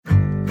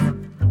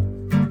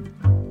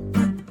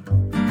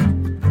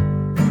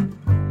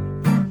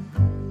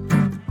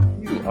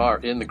are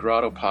in the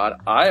Grotto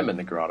Pod. I am in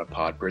the Grotto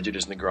Pod. Bridget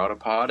is in the Grotto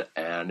Pod.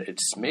 And it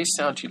may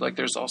sound to you like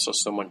there's also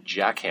someone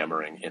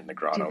jackhammering in the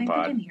Grotto Pod. Do you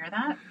think they can hear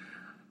that?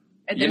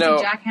 There's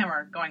a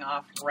jackhammer going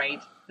off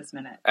right this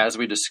minute. As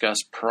we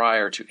discussed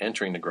prior to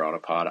entering the Grotto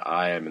Pod,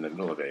 I am in the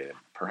middle of a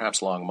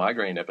perhaps long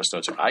migraine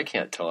episode, so I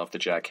can't tell if the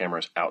jackhammer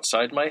is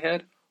outside my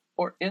head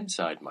or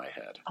inside my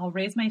head. I'll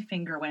raise my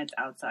finger when it's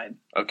outside.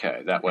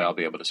 Okay, that way I'll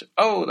be able to say,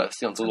 oh, that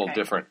sounds a little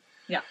different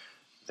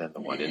than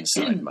the one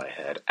inside my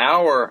head.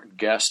 Our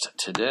guest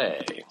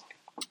today,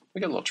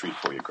 we got a little treat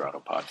for you, Grotto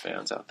Pod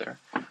fans out there.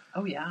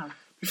 Oh, yeah.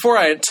 Before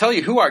I tell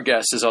you who our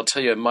guest is, I'll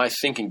tell you my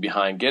thinking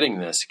behind getting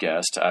this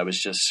guest. I was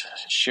just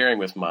sharing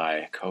with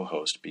my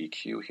co-host,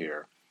 BQ,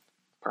 here.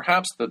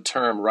 Perhaps the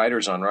term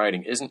writers on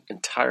writing isn't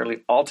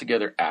entirely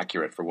altogether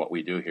accurate for what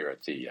we do here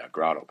at the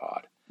Grotto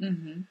Pod.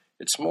 Mm-hmm.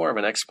 It's more of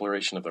an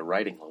exploration of the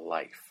writing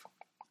life.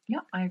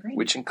 Yeah, I agree.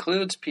 Which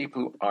includes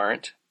people who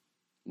aren't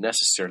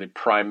necessarily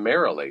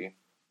primarily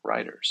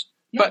writers,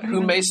 but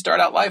who may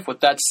start out life with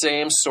that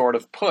same sort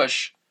of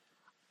push.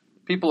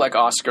 People like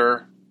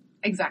Oscar.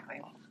 Exactly.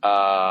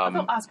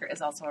 Although Oscar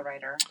is also a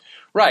writer.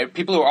 Right.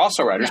 People who are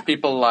also writers. Yeah.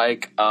 People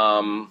like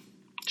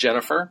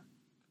Jennifer.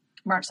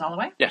 March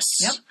Soloway. Yes.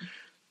 Yep.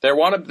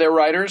 They're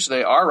writers.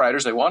 They are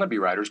writers. They want to be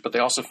writers, but they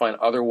also find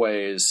other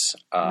ways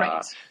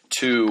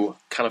to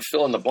kind of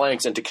fill in the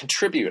blanks and to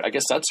contribute. I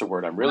guess that's the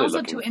word I'm really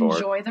looking for. Also to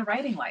enjoy the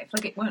writing life.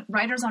 Like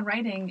writers on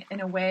writing, in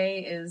a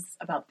way, is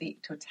about the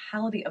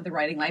totality of the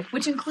writing life,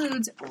 which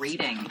includes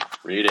reading.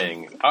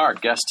 Reading. Our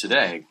guest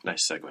today,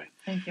 nice segue.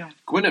 Thank you.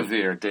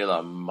 Guinevere de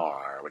la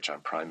Mare, which I'm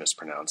probably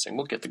mispronouncing.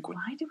 We'll get the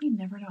Why do we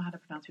never know how to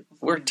pronounce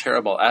people's names? We're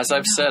terrible. As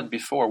I've said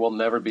before, we'll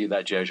never be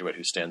that Jesuit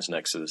who stands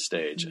next to the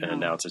stage and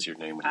announces your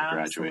name when you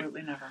graduate.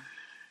 Absolutely never.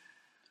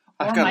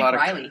 I've or got Mike a lot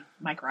Riley. of...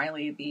 Mike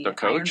Riley, the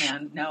coach?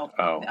 Ironman. No,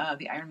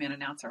 the Ironman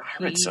announcer.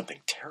 I read something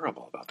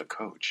terrible about the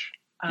coach.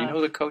 Do you know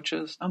who the coach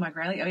is? Oh, Mike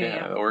Riley? Oh,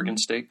 yeah. The Oregon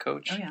State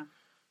coach? Oh, yeah.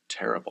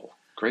 Terrible.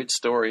 Great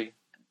story.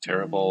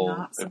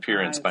 Terrible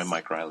appearance by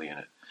Mike Riley in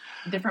it.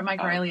 Different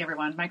Mike Riley,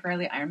 everyone. Mike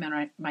Riley,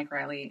 Ironman. Mike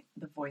Riley,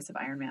 the voice of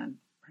Ironman,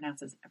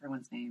 pronounces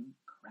everyone's name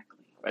correctly.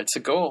 It's a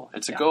goal.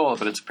 It's a goal,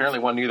 but it's apparently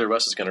one neither of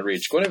us is going to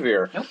reach.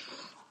 Guinevere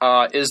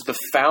is the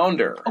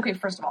founder. Okay,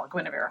 first of all,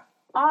 Guinevere.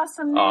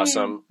 Awesome name.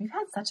 Awesome. We've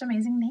had such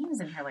amazing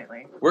names in here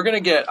lately.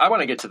 I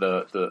want to get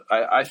to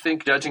I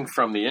think judging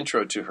from the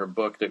intro to her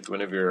book that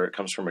Guinevere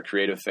comes from a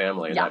creative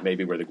family, and that may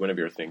be where the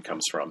Guinevere thing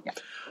comes from.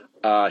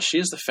 Yeah. She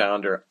is the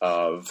founder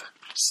of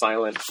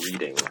Silent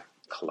Reading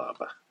Club.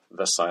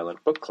 The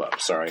Silent Book Club.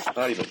 Sorry.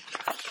 Not even.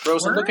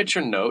 Rosa, look at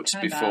your notes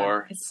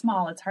before. It's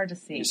small. It's hard to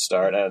see. You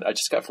start. I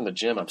just got from the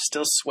gym. I'm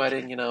still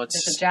sweating.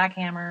 There's a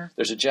jackhammer.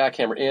 There's a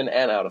jackhammer in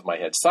and out of my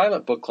head.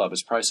 Silent Book Club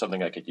is probably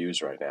something I could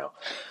use right now.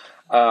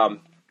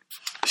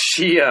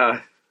 She I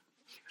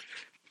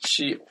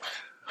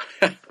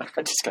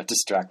just got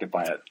distracted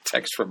by a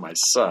text from my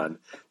son.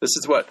 This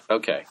is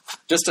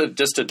just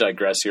to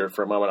digress here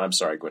for a moment. I'm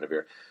sorry,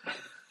 Guinevere.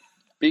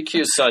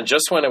 BQ's son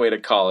just went away to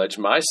college.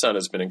 My son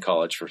has been in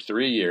college for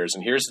 3 years,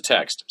 and here's the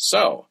text.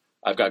 So,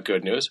 I've got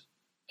good news,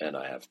 and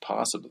I have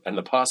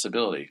the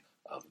possibility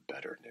of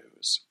better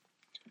news.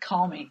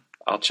 Call me.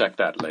 I'll check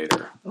that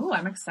later. Ooh,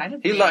 I'm excited.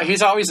 He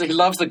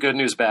loves the good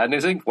news, bad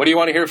news thing. What do you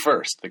want to hear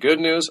first, the good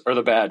news or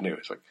the bad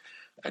news?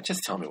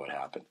 Just tell me what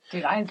happened.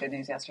 Dude, I had good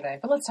news yesterday,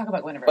 but let's talk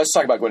about Guinevere. Let's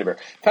talk about Guinevere.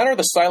 Founder of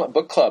the Silent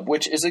Book Club,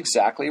 which is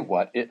exactly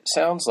what it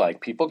sounds like.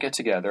 People get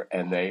together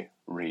and they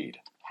read.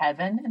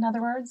 Heaven, in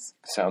other words?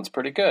 Sounds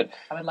pretty good.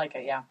 I would like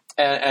it, yeah.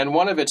 And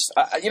one of its,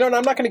 and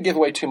I'm not going to give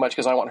away too much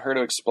because I want her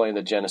to explain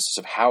the genesis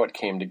of how it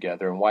came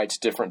together and why it's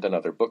different than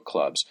other book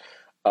clubs.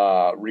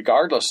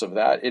 Regardless of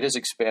that, it has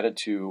expanded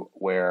to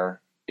where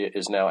it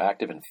is now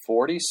active in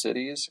 40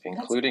 cities,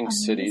 including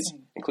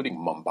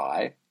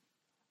Mumbai.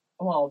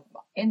 Well,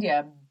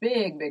 India,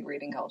 big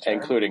reading culture.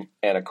 Including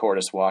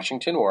Anacortes,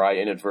 Washington, where I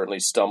inadvertently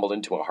stumbled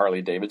into a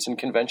Harley-Davidson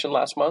convention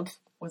last month.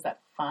 Was that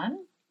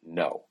fun?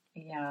 No.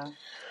 Yeah.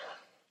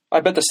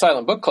 I bet the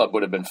Silent Book Club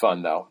would have been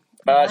fun, though.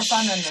 More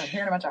fun than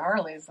hearing a bunch of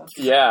Harleys.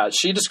 Yeah,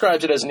 she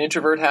describes it as an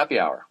introvert happy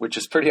hour, which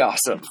is pretty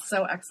awesome.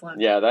 So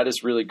excellent. Yeah, that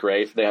is really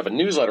great. They have a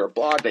newsletter, a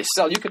blog. They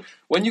sell.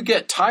 When you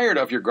get tired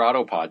of your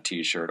Grotto Pod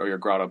T-shirt or your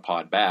Grotto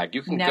Pod bag,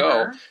 you can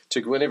go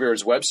to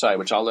Guinevere's website,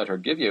 which I'll let her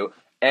give you,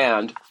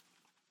 and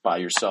buy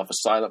yourself a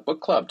Silent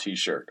Book Club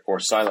T-shirt or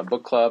Silent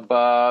Book Club.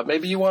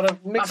 Maybe you want to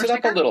mix it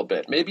up a little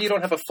bit. Maybe you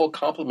don't have a full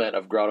complement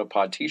of Grotto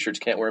Pod T-shirts.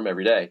 Can't wear them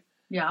every day.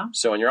 Yeah.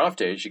 So on your off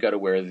days, you got to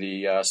wear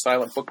the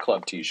Silent Book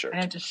Club T-shirt.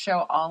 And to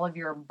show all of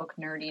your book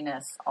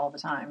nerdiness all the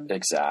time.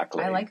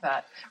 Exactly. I like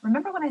that.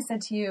 Remember when I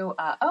said to you,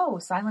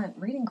 Silent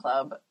Reading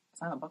Club,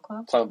 Silent Book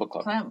Club? Silent Book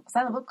Club.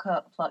 Silent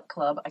Book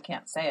Club. I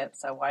can't say it,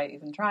 so why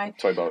even try?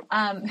 Toy boat.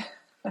 I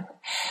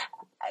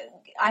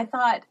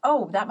thought,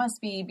 that must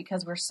be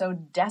because we're so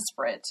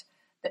desperate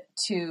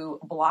to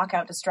block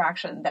out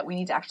distraction that we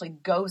need to actually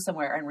go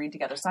somewhere and read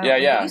together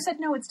silently. Yeah. But you said,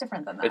 no, it's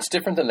different than that. It's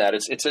different than that.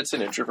 It's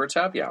an introvert's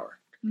happy hour.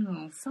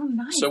 So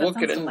nice. So that we'll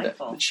get sounds into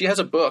delightful. that. She has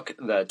a book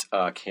that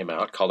came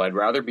out called I'd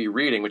Rather Be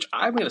Reading, which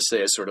I'm going to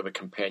say is sort of a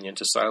companion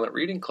to Silent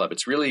Reading Club.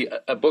 It's really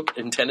a book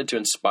intended to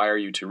inspire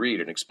you to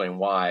read and explain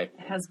why.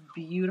 It has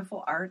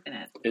beautiful art in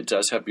it. It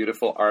does have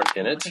beautiful art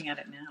in I'm it. looking at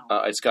it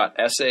now. It's got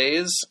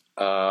essays.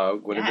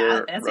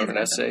 Guinevere wrote an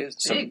essay.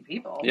 Big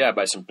people. Yeah,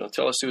 by some.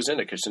 Tell us who's in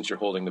it, because since you're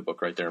holding the book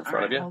right there in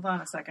front of you. Hold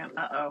on a second.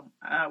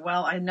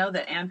 Well, I know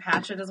that Ann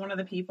Patchett is one of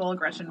the people.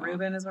 Gretchen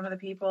Rubin is one of the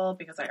people,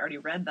 because I already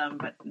read them,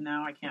 but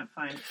now I can't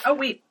find. Oh,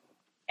 wait.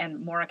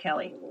 And Maura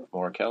Kelly.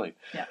 Maura Kelly.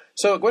 Yeah.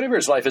 So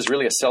Guinevere's life is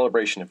really a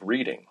celebration of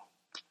reading.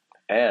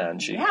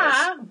 And she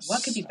has...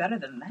 What could be better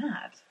than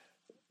that?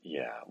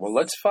 Yeah. Well,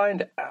 let's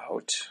find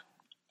out.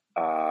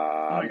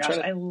 Oh my gosh,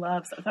 I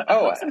love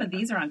some of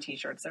these are on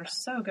T-shirts. They're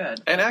so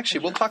good. And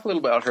actually, we'll talk a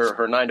little about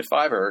her 9 to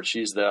 5.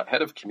 She's the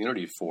head of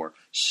community for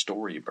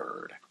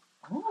Storybird.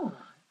 Oh.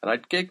 And I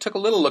took a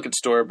little look at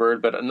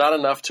Storybird, but not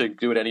enough to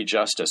do it any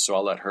justice, so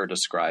I'll let her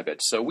describe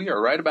it. So we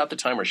are right about the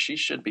time where she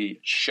should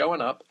be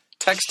showing up,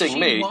 texting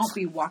me. She won't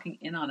be walking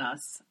in on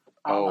us.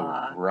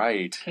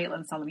 Right.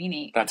 Caitlin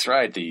Salamini. That's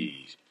right.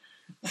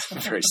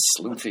 Very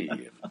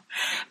sleuthy.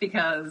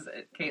 Because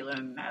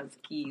Caitlin has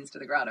keys to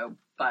the grotto,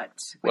 but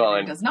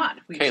Guinevere does not.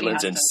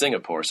 Caitlin's in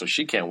Singapore, so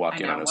she can't walk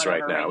in on us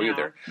right now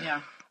either.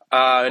 Yeah.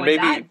 And maybe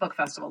that book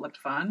festival looked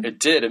fun. It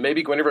did, and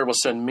maybe Guinevere will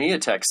send me a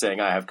text saying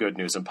I have good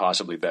news and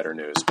possibly better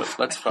news. But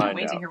let's find out. I can't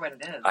wait to hear what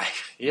it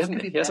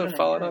is. He hasn't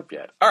followed up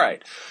yet. All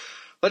right,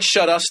 let's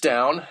shut us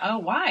down. Oh,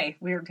 why?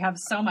 We have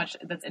so much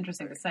that's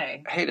interesting to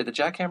say. Hey, did the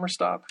jackhammer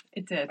stop?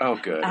 It did. Oh,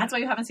 good. That's why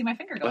you haven't seen my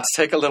finger go Let's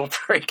take a little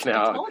break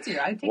now. I told you.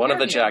 One of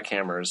the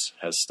jackhammers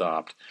has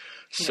stopped.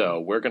 Yeah. So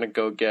we're going to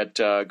go get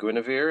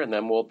Guinevere, and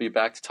then we'll be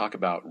back to talk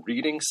about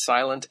reading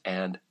silent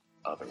and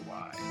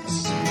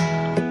otherwise.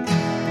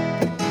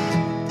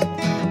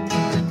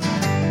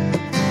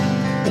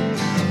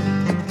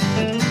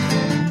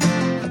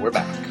 We're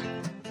back.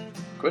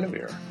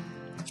 Guinevere,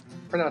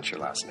 pronounce your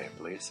last name,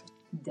 please.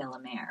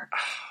 Delamere.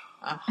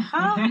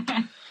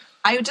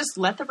 I just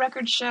let the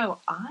record show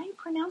I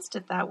pronounced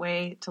it that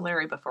way to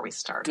Larry before we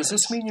started. Does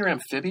this mean you're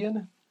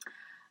amphibian?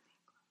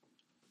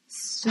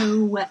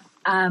 So,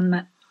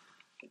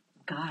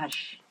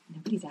 gosh,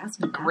 nobody's asked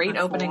me that Great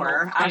before. opening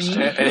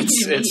question.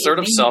 It's sort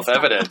of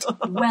self-evident.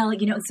 Well,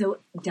 so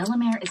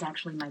Delamere is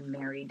actually my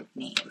married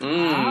name.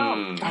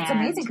 Oh, that's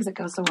amazing because it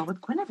goes so well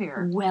with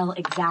Guinevere. Well,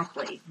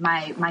 exactly.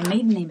 My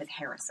maiden name is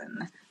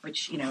Harrison,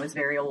 which, is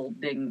very old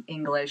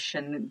English,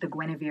 and the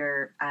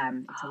Guinevere,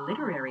 it's a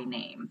literary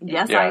name.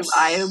 Yes.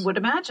 I would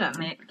imagine.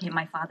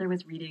 My father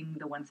was reading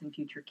The Once and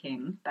Future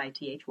King by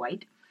T.H.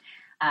 White.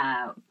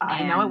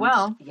 I know it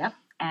well. Yep.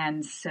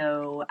 And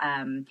so,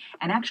 and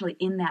actually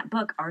in that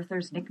book,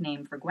 Arthur's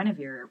nickname for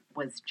Guinevere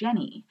was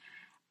Jenny.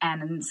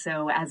 And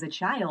so as a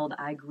child,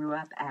 I grew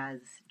up as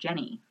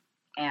Jenny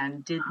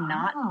and did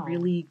not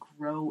really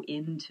grow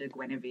into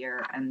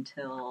Guinevere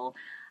until,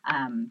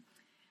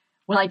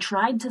 I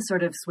tried to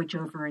sort of switch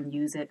over and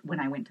use it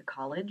when I went to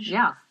college.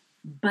 Yeah.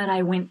 But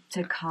I went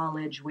to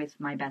college with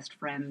my best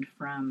friend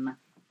from...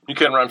 You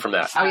couldn't run from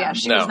that. Oh yeah,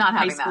 she was not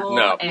having high school,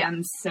 that. No.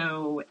 And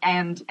so,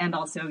 and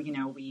also,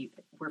 we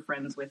were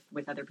friends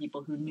with other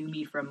people who knew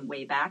me from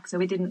way back, so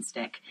it didn't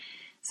stick.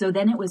 So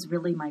then it was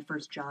really my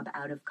first job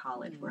out of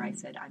college where I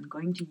said, I'm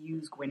going to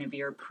use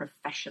Guinevere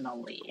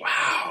professionally.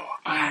 Wow.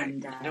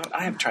 And,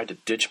 I have tried to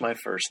ditch my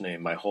first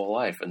name my whole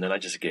life, and then I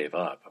just gave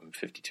up. I'm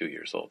 52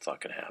 years old. It's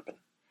not going to happen.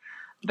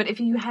 But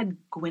if you had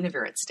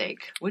Guinevere at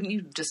stake, wouldn't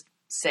you just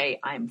say,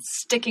 I'm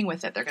sticking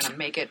with it? They're going to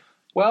make it.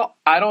 Well,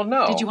 I don't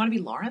know. Did you want to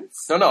be Lawrence?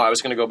 No, I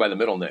was going to go by the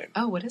middle name.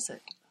 Oh, what is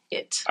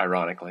it?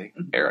 Ironically,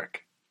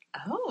 Eric.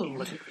 Oh,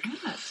 look at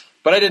that.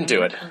 But I didn't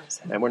do it,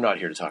 and we're not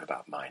here to talk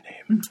about my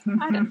name.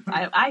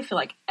 I feel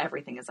like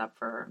everything is up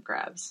for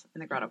grabs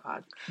in the Grotto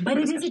Pod. But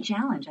it is a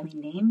challenge. I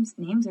mean,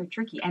 names are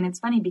tricky, and it's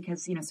funny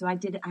because so I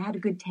had a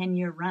good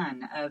 10-year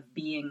run of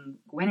being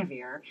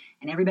Guinevere,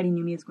 and everybody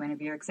knew me as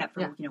Guinevere except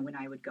for when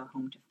I would go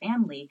home to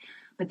family.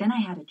 But then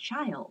I had a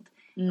child.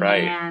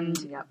 Right. And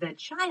the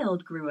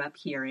child grew up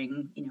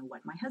hearing,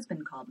 what my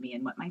husband called me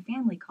and what my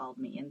family called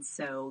me. And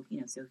so,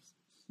 so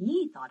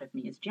he thought of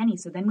me as Jenny.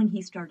 So then when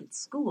he started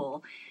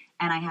school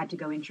and I had to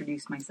go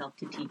introduce myself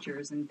to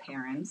teachers and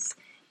parents,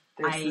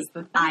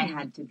 I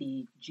had to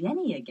be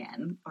Jenny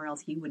again, or else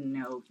he wouldn't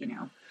know,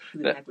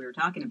 who the heck we were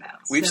talking about.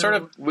 We've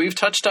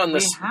touched on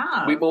this.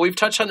 We've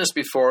touched on this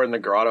before in the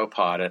Grotto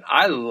Pod, and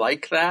I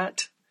like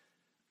that.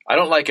 I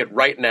don't like it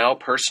right now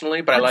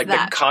personally, but I like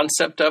the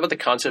concept of it, the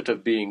concept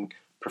of being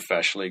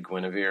professionally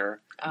Guinevere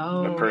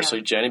and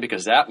personally Jenny,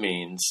 because that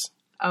means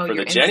for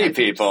the Jenny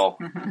people,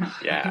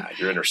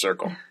 your inner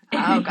circle.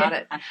 Oh, got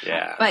it.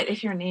 Yeah. But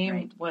if your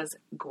name was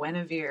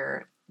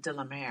Guinevere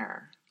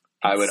Delamere,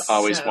 I would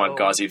always want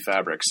gauzy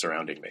fabrics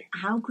surrounding me.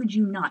 How could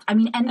you not? I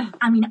mean, and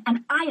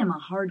I am a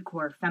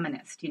hardcore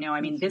feminist.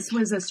 This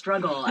was a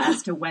struggle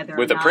as to whether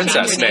with or a not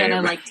princess she was name.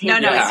 gonna,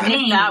 take no, his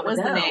name. That was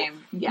the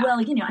name. Yeah. Well,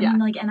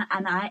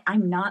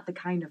 I'm not the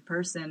kind of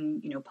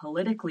person,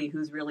 politically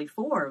who's really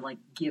for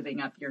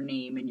giving up your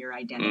name and your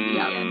identity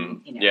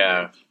and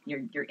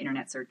your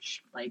internet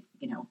search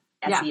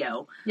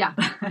SEO. Yeah.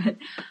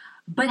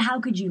 But how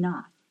could you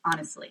not?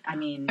 Honestly, I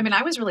mean,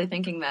 I was really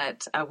thinking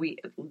that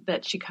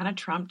that she kind of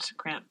trumped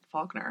Grant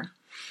Faulkner,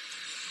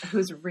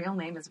 whose real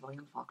name is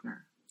William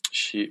Faulkner.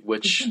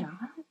 did you know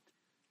that?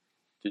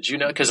 Did you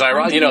know? Because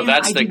I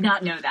did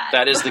not know that.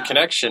 That is the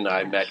connection.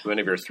 I met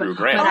Guinevere through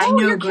Grant. But I know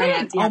you're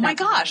Grant. kidding. Yeah, oh my that's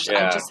gosh!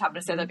 Yeah. I just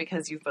happened to say that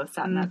because you've both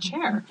sat in that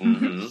chair.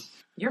 Mm-hmm.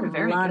 You're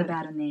very a lot good.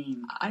 about a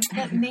name.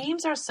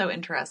 Names are so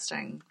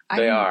interesting.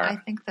 They are. I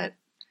think that.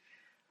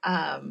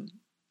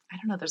 I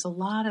don't know. There's a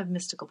lot of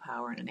mystical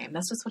power in a name.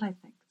 That's just what I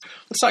think.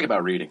 Let's talk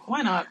about reading.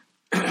 Why not?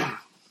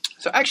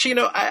 So actually,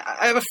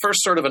 I have a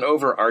first sort of an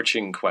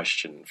overarching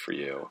question for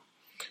you.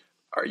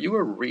 Are you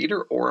a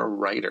reader or a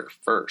writer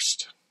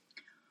first?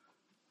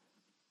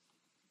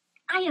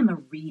 I am a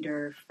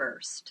reader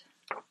first.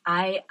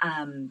 I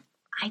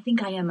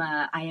think I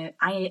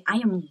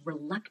am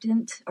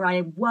reluctant, or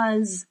I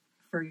was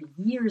for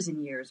years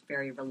and years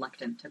very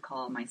reluctant to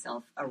call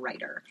myself a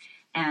writer.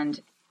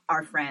 And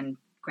our friend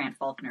Grant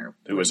Faulkner,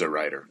 Who is a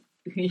writer?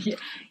 he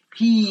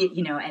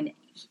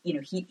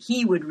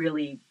would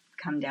really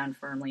come down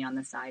firmly on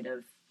the side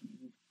of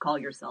call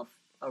yourself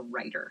a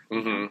writer.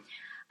 Mm-hmm.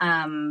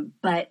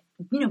 But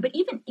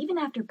even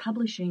after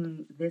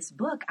publishing this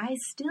book, I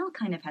still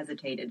kind of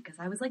hesitated because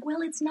I was like,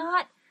 well, it's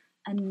not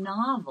a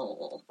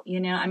novel,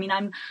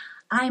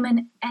 I'm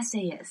an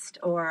essayist,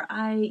 or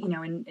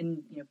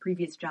in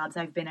previous jobs,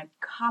 I've been a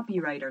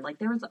copywriter. Like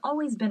there has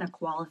always been a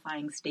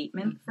qualifying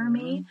statement for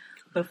me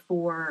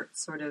before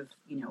sort of,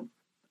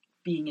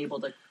 being able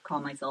to call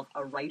myself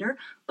a writer.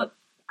 But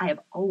I have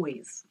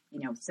always,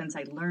 since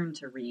I learned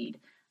to read,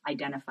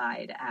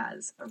 identified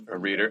as a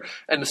reader.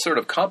 And to sort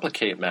of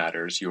complicate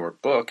matters, your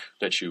book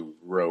that you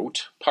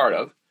wrote, part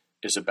of,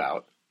 is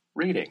about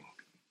reading.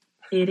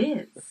 It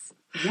is,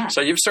 yes.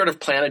 So you've sort of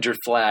planted your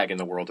flag in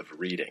the world of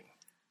reading.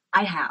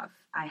 I have.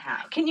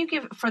 Can you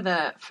give, for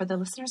the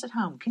listeners at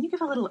home, can you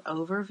give a little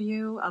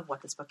overview of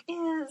what this book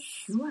is?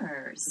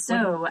 Sure.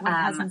 So what it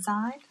has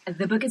inside?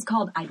 The book is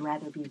called I'd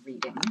Rather Be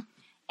Reading.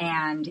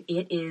 And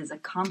it is a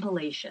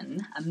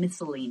compilation, a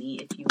miscellany,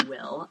 if you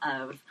will,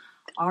 of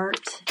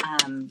art,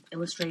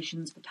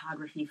 illustrations,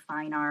 photography,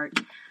 fine art,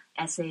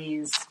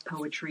 essays,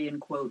 poetry, and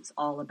quotes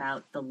all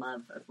about the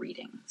love of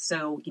reading.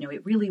 So,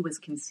 it really was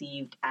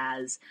conceived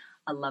as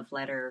a love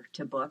letter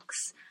to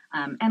books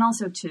and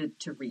also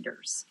to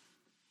readers.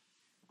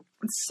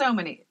 So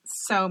many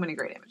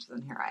great images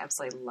in here. I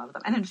absolutely love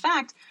them. And in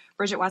fact,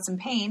 Bridget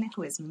Watson-Payne,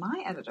 who is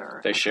my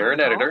editor. They share an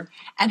editor.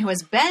 And who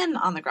has been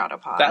on the Grotto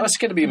Pod. That was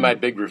going to be my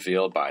big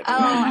reveal, by the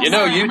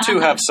way. You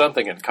two have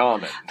something in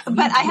common.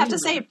 But I have to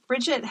say,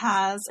 Bridget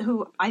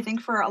who I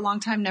think for a long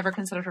time never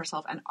considered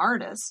herself an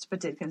artist, but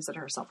did consider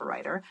herself a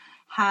writer,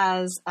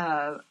 has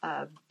a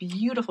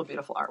beautiful,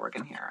 beautiful artwork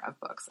in here of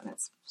books. And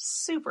it's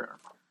super,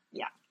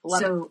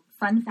 love it.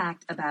 Fun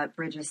fact about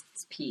Bridget's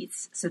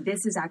piece. So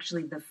this is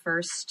actually the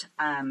first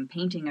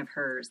painting of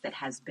hers that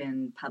has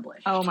been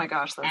published. Oh my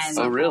gosh, that's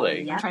so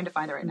really? Cool. I'm trying to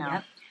find it right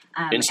now.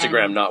 Yep.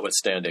 Instagram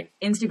notwithstanding.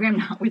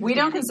 We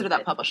don't consider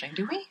that publishing,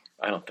 do we?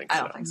 I don't think so.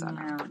 I don't think so.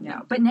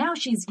 No. But now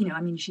she's,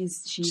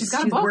 she's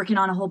working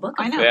on a whole book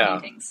of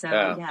paintings. So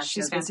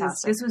she's so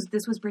fantastic.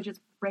 This was Bridget's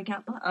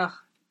breakout book. Ugh,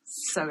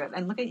 so good.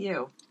 And look at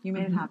you. You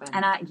made it happen.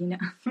 And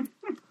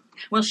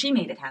well, she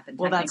made it happen.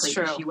 Well, that's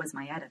true. She was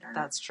my editor.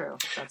 That's true.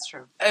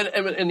 And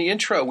in the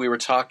intro, we were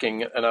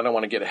talking, and I don't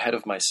want to get ahead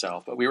of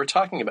myself, but we were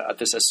talking about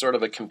this as sort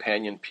of a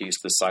companion piece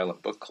to the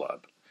Silent Book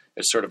Club.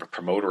 It's sort of a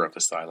promoter of the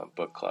Silent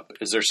Book Club.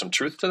 Is there some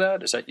truth to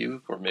that? Is that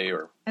you or me?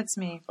 Or it's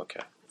me.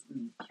 Okay.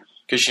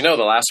 Because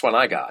the last one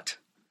I got.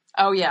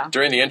 Oh, yeah.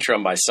 During the intro,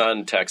 my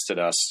son texted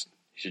us,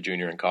 he's a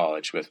junior in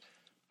college, with,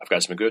 I've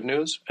got some good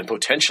news and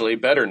potentially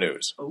better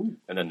news. Ooh.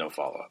 And then no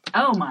follow-up.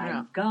 Oh,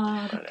 my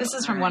God. This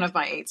is from one of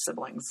my 8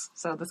 siblings,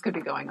 so this could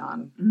be going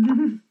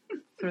on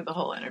through the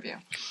whole interview.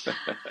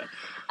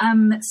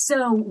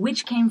 So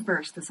which came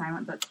first, the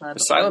Silent Book Club?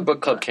 The Silent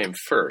Book Club came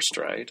first,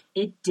 right?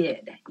 It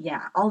did,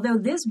 yeah. Although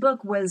this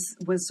book was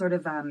sort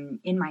of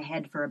in my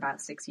head for about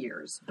 6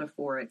 years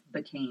before it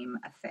became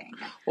a thing.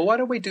 Well, why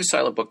don't we do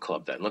Silent Book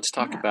Club then? Let's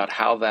talk about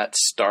how that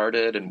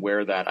started and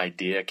where that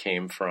idea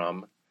came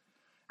from.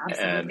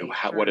 Absolutely,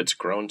 and what it's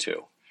grown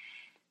to.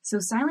 So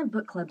Silent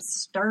Book Club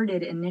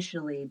started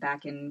initially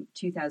back in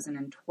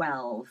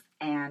 2012,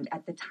 and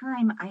at the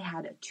time I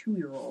had a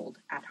 2-year-old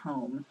at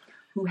home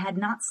who had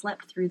not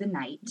slept through the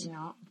night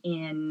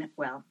in,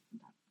 about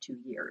 2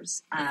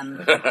 years. As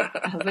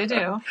they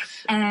do.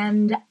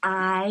 And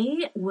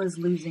I was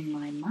losing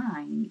my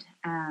mind.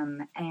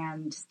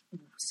 And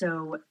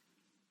so,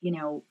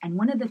 and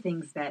one of the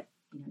things that,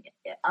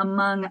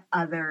 among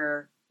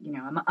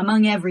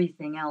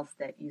everything else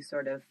that you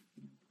sort of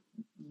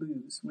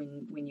lose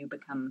when you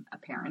become a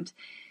parent,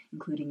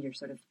 including your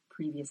sort of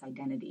previous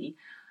identity,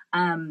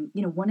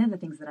 one of the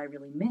things that I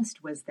really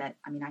missed was that,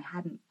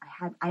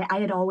 I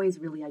had always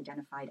really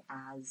identified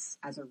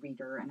as a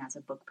reader and as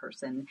a book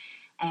person.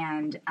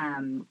 And,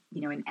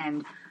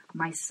 and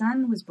my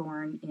son was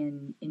born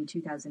in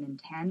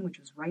 2010, which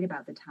was right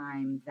about the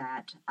time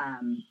that,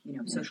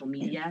 social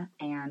media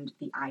and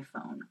the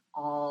iPhone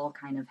all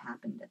kind of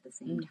happened at the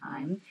same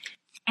time.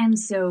 And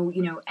so,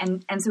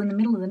 and so in the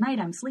middle of the night,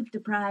 I'm sleep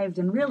deprived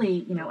and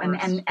really,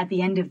 and at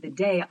the end of the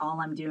day, all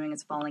I'm doing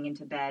is falling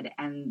into bed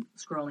and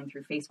scrolling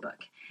through Facebook.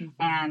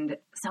 And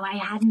so I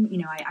hadn't,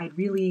 I'd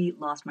really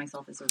lost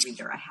myself as a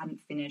reader. I hadn't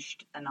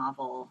finished a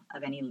novel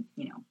of any,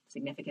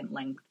 significant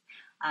length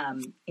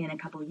in a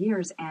couple of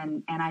years.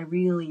 And I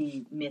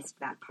really missed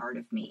that part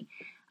of me.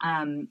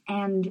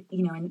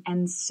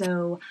 And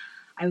so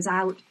I was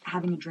out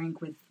having a drink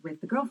with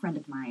the girlfriend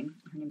of mine.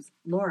 Her name's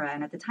Laura.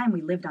 And at the time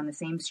we lived on the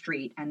same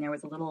street and there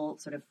was a little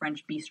sort of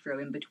French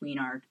bistro in between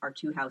our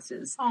two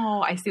houses.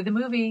 Oh, I see the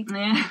movie.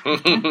 Yeah.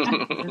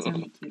 That's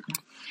really cute.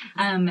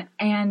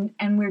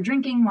 And we're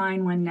drinking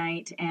wine one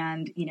night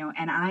and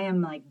I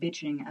am like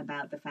bitching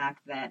about the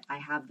fact that I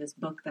have this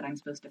book that I'm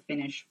supposed to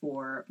finish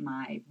for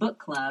my book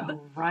club.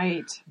 Oh,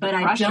 right. But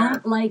I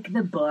don't like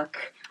the book.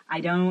 I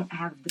don't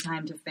have the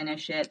time to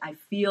finish it. I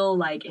feel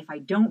like if I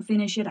don't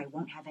finish it, I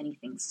won't have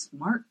anything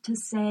smart to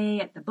say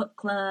at the book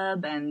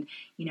club. And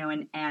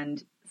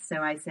so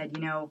I said,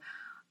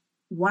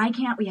 why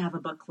can't we have a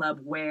book club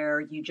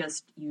where you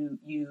just,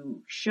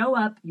 you show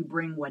up, you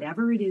bring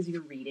whatever it is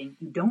you're reading,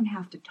 you don't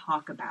have to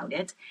talk about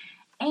it,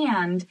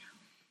 and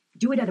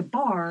do it at a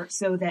bar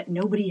so that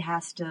nobody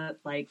has to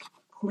like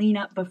clean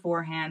up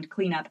beforehand,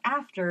 clean up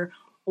after,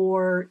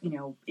 or,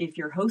 if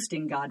you're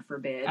hosting, God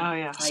forbid. Oh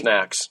yeah.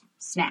 Snacks.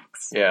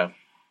 Yeah.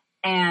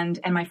 And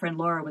my friend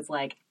Laura was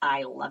like,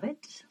 I love it.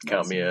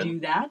 Count me in. Do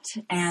that.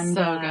 And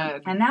so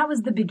good. And that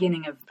was the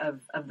beginning of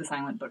the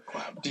Silent Book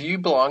Club. Do you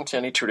belong to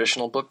any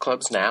traditional book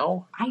clubs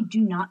now? I do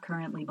not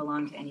currently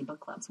belong to any book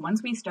clubs.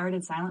 Once we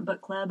started Silent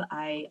Book Club,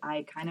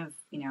 I kind of,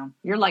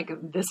 You're like,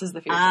 this is the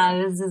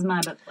future. This is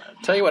my book club.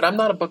 Tell you what, I'm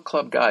not a book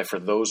club guy for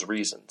those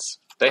reasons.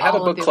 They have a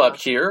book club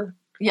here.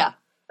 Yeah.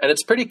 And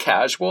it's pretty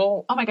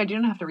casual. Oh my God, you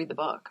don't have to read the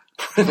book.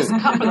 Just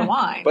come for the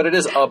wine. But it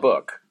is a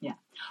book. Yeah.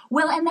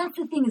 Well, and that's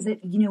the thing is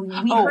that, we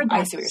heard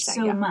that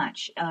so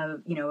much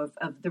of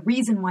the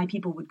reason why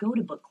people would go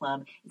to book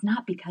club is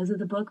not because of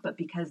the book, but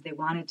because they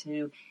wanted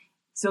to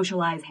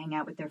socialize, hang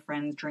out with their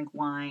friends, drink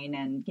wine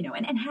and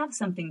have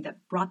something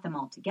that brought them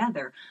all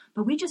together.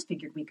 But we just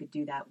figured we could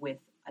do that with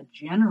a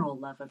general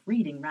love of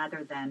reading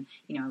rather than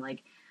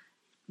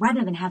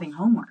having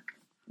homework.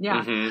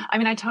 Yeah. Mm-hmm. I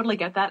mean, I totally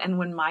get that. And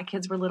when my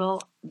kids were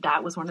little,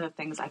 that was one of the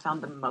things I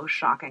found the most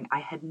shocking. I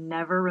had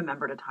never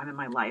remembered a time in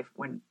my life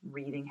when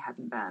reading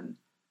hadn't been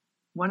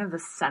one of the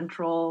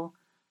central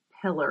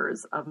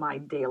pillars of my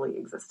daily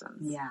existence.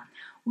 Yeah.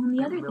 Well, and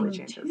the other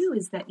thing, too,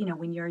 is that,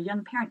 when you're a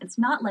young parent, it's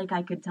not like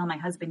I could tell my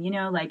husband,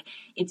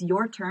 it's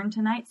your turn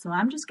tonight, so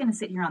I'm just going to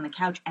sit here on the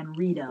couch and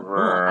read a book.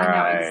 Right.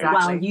 I know, exactly.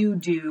 While you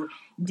do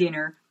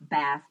dinner,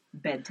 bath,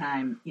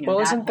 bedtime,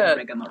 well, isn't that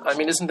rigmarole.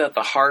 Isn't that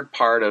the hard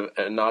part of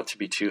not to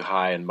be too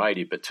high and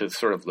mighty, but to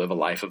sort of live a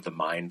life of the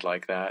mind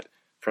like that?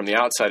 From the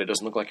outside, it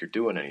doesn't look like you're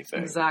doing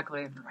anything.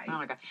 Exactly. Right. Oh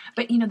my God.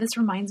 But, this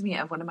reminds me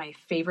of one of my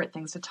favorite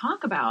things to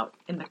talk about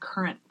in the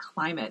current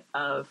climate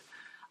of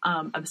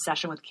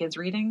obsession with kids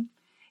reading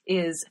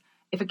is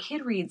if a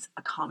kid reads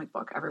a comic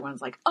book,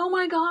 everyone's like, oh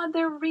my God,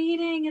 they're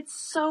reading. It's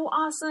so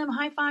awesome.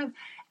 High five.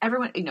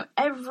 Everyone,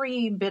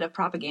 every bit of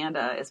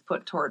propaganda is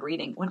put toward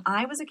reading. When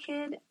I was a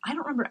kid, I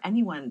don't remember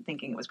anyone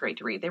thinking it was great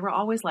to read. They were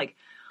always like,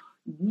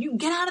 you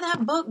get out of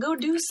that book, go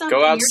do something.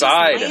 Go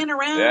outside. You're just laying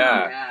around.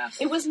 Yeah.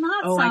 It was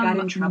not I got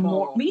in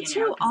trouble. Me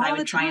too, all the time. I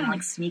would try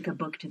and sneak a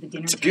book to the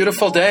dinner table. It's a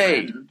beautiful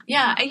day.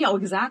 Yeah,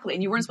 exactly.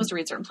 And you weren't supposed to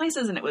read certain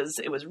places, and it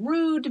was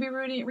rude to be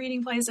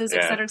reading places,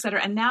 et cetera, et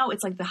cetera. And now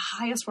it's like the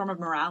highest form of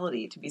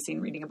morality to be seen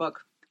reading a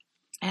book.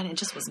 And it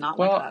just was not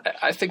like that.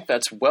 I think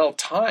that's well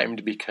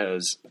timed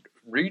because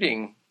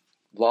reading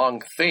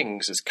long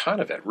things is kind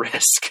of at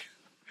risk.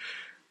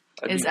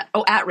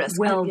 At risk.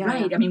 Well,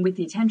 right. Yeah. I mean, with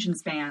the attention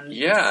span.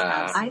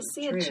 Yeah. I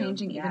see it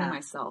changing even in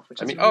myself,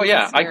 which is scary.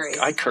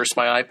 I curse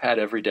my iPad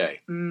every day.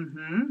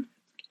 Mm-hmm.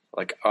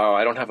 Like,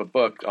 I don't have a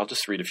book. I'll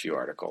just read a few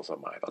articles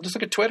on mine. I'll just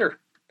look at Twitter.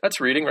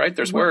 That's reading, right?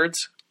 There's words.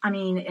 I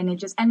mean, and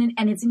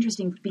it's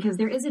interesting because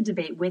there is a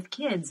debate with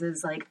kids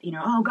is like,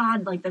 oh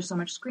God, like there's so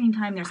much screen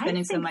time. They're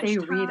spending so much time. They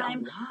read a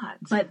lot.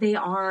 But they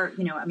are,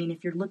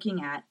 if you're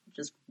looking at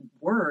just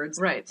words,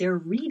 right. They're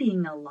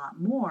reading a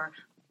lot more.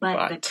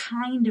 But the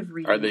kind of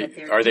reading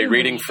are they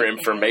reading for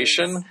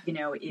information?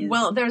 Is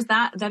well, there's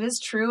that. That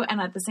is true, and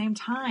at the same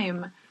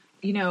time,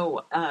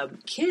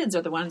 kids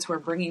are the ones who are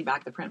bringing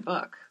back the print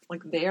book.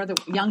 Like they are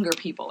the younger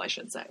people, I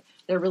should say.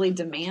 They're really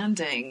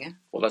demanding.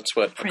 Well, that's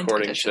what,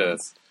 according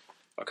editions.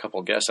 To a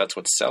couple guests, that's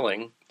what's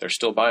selling. They're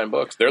still buying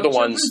books. They're the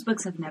ones. Children's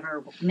books have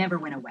never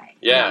went away.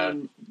 Yeah. I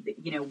mean,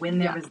 when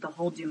there was the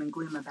whole doom and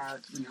gloom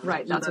about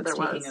right, that's what there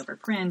was. Taking over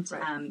print.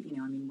 Right.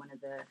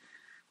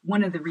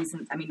 One of the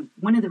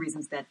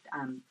reasons that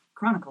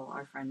Chronicle,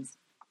 our friends,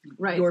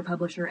 right. your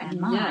publisher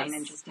and mine, yes.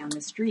 and just down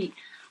the street,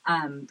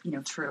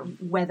 True.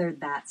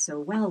 weathered that so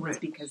well was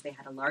because they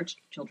had a large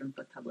children's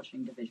book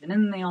publishing division,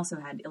 and they also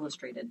had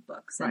illustrated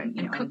books, and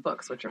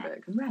cookbooks, which are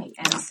big, right?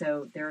 And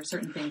so there are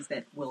certain things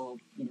that will,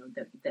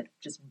 that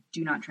just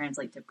do not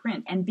translate to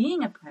print. And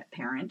being a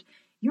parent,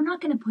 you're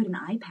not going to put an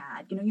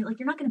iPad,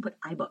 you're not going to put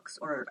iBooks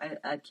or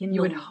a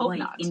Kindle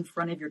Light in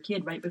front of your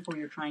kid right before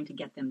you're trying to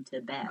get them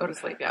to bed. Go to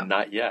sleep, yeah.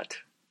 Not yet,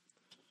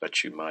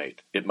 but you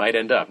might. It might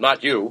end up.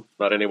 Not you,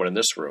 not anyone in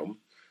this room.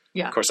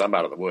 Yeah. Of course, I'm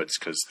out of the woods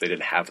because they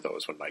didn't have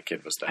those when my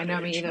kid was that age. I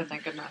know, me either,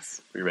 thank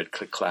goodness. We read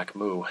Click, Clack,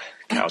 Moo.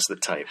 Cow's the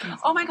Type.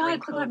 Oh my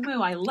God, Click, Clack,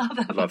 Moo. I love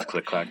that I love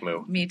Click, Clack,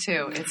 Moo. Me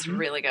too. It's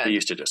really good. He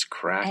used to just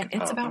crack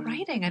And it's about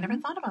writing. I never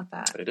thought about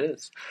that. It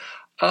is.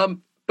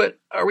 But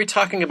are we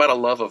talking about a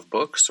love of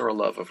books or a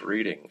love of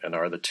reading? And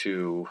are the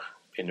two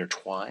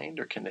intertwined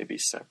or can they be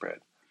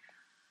separate?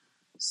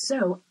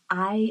 So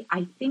I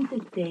think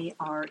that they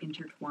are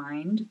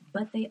intertwined,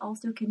 but they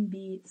also can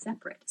be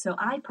separate. So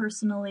I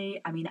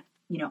personally, I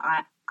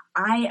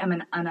am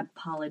an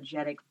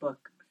unapologetic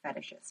book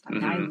fetishist.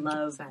 I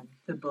love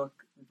the book,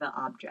 the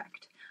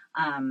object.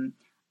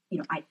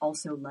 I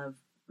also love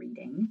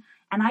reading,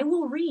 and I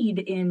will read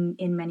in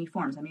many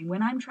forms. I mean,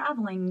 when I'm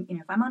traveling,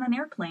 if I'm on an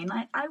airplane,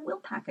 I will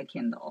pack a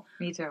Kindle.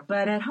 Me too.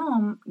 But at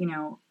home,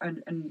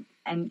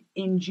 and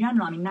in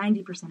general,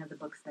 90% of the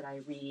books that I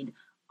read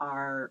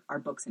are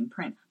books in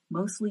print,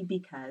 mostly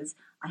because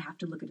I have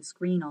to look at a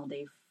screen all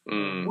day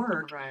for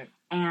work, right.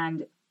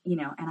 and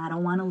I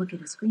don't want to look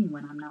at a screen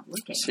when I'm not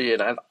looking. See,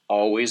 and I've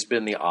always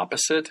been the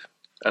opposite,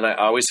 and I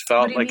always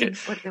felt like it.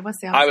 What's the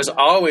opposite? I was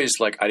always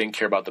like, I didn't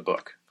care about the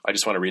book. I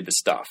just want to read the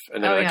stuff.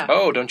 And they're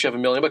don't you have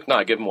a million books? No,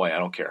 I give them away. I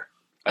don't care.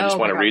 I just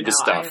want to read the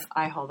stuff.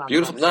 I hold on.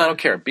 Beautiful. No, I don't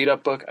care. Beat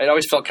up book. It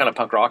always felt kind of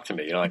punk rock to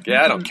me. I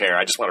don't care.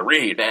 I just want to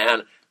read,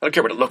 man. I don't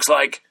care what it looks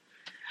like.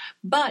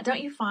 But don't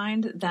you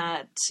find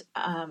that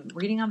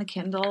reading on the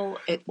Kindle,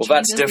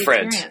 that's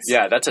different.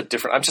 Yeah, that's a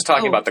different. I'm just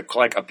talking about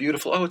it's a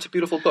beautiful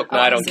book. No,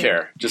 I don't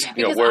care. Just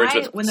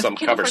words with some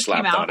cover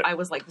slapped on it. I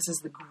was like, this is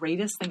the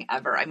greatest thing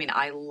ever. I mean,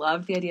 I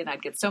loved the idea, and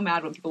I'd get so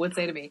mad when people would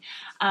say to me,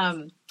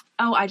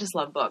 I just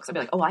love books. I'd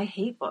be like, I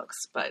hate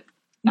books, but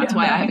that's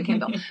why I have a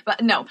Kindle.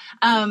 But no.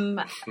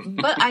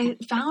 But I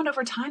found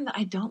over time that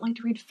I don't like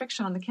to read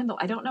fiction on the Kindle.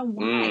 I don't know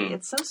why.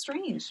 It's so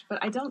strange, but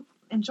I don't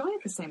enjoy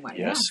it the same way.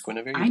 Yes,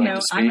 Guinevere, I know. Like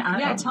to speak?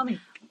 Yeah, tell me.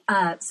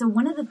 So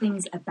one of the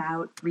things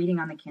about reading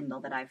on the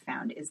Kindle that I've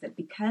found is that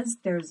because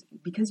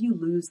you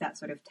lose that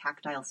sort of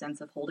tactile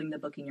sense of holding the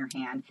book in your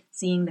hand,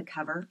 seeing the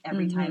cover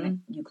every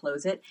time you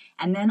close it,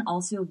 and then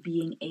also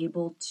being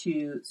able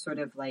to sort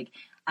of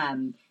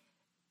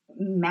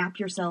map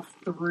yourself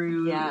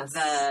through the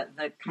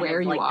kind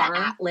where of you are. The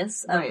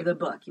atlas of the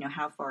book.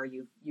 How far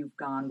you've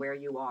gone, where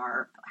you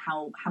are,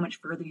 how much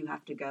further you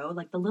have to go.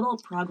 Like the little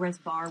progress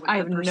bar with I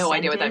have no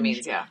idea what that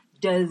means. Yeah,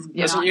 does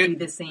not do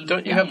the same.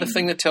 Don't you have the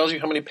thing that tells you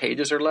how many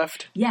pages are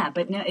left? Yeah,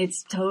 but no,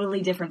 it's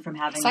totally different from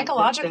having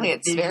psychologically. the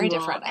it's very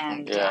different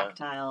and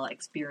tactile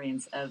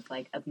experience of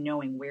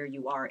knowing where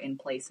you are in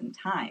place and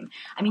time.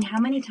 I mean, how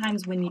many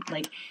times when you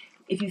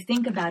if you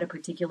think about a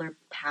particular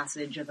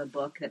passage of a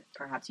book that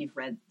perhaps you've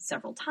read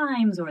several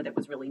times or that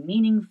was really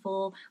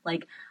meaningful, I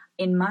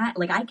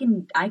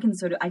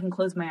can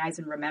close my eyes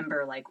and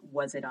remember,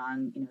 was it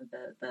on,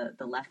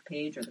 the left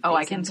page or the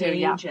facing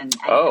page and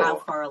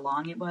how far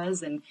along it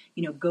was, and,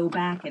 go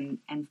back and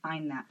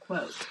find that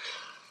quote.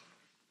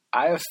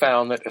 I have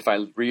found that if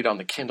I read on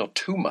the Kindle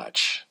too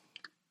much,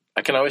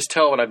 I can always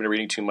tell when I've been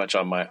reading too much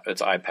on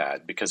its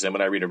iPad, because then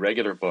when I read a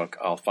regular book,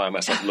 I'll find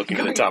myself looking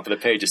at the top of the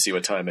page to see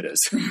what time it is.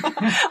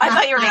 I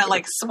thought you were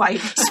going to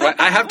swipe.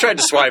 I have tried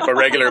to swipe a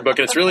regular book,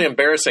 and it's really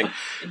embarrassing.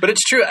 But it's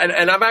true,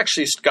 and I've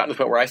actually gotten to the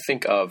point where I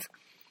think of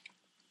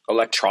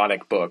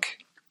electronic book.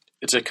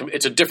 It's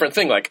a different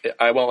thing.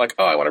 I want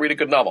to read a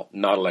good novel,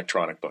 not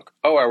electronic book.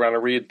 I want to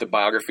read the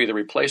biography of The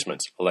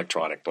Replacements,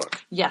 electronic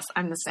book. Yes,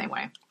 I'm the same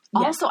way.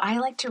 Yes. Also, I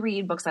like to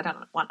read books I don't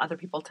want other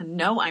people to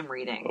know I'm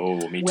reading.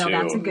 Oh, me too. Well,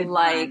 that's a good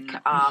one.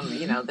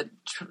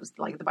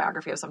 The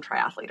biography of some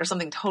triathlete or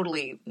something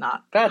totally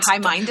not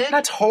high-minded.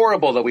 That's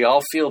horrible that we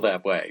all feel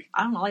that way.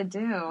 I don't know. I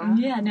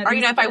do. Yeah. No, or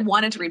if I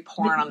wanted to read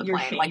porn on the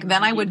plane,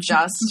 then I would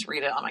just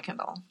read it on my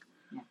Kindle.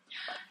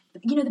 The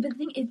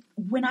thing is,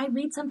 when I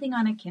read something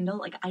on a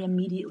Kindle, I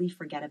immediately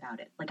forget about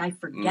it. I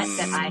forget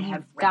that I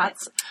have read it.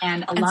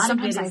 And a lot of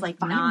it is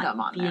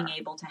not being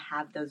able to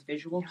have those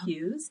visual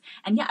cues.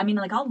 And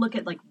I'll look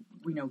at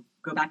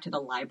go back to the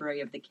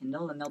library of the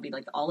Kindle, and there'll be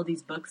all of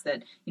these books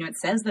that, it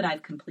says that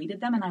I've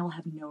completed them, and I will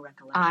have no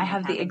recollection. I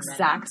have the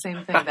exact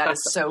same thing. That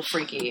is so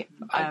freaky.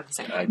 I have the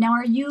same thing. Now,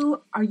 are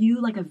you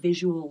a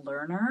visual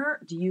learner?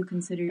 Do you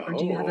consider, or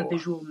do you have a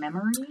visual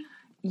memory?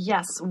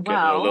 Yes, well... Getting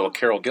a little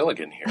Carol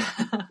Gilligan here.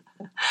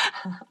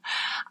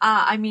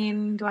 I'm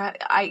an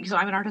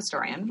art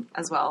historian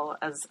as well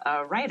as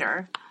a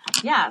writer.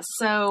 Yeah,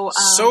 so...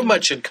 so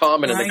much in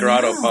common in the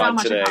Grotto Pod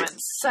today.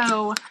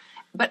 So,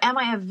 but am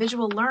I a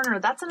visual learner?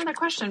 That's another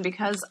question,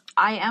 because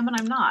I am and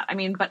I'm not.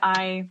 But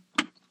I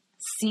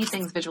see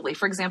things visually.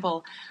 For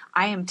example,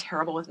 I am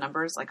terrible with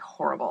numbers, like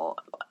horrible.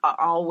 I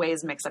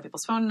always mix up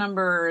people's phone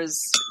numbers,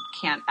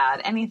 can't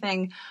add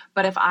anything.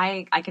 But if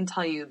I can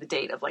tell you the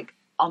date of like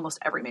almost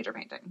every major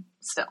painting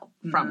still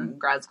from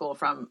grad school,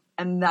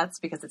 and that's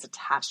because it's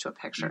attached to a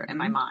picture in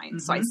my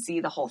mind. So I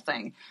see the whole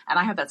thing. And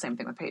I have that same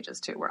thing with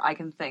pages too, where I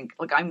can think,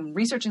 like I'm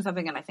researching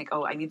something and I think,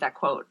 oh, I need that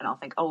quote. And I'll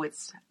think, oh,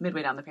 it's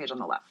midway down the page on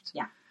the left.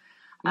 Yeah.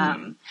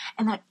 And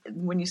that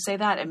when you say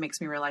that, it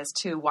makes me realize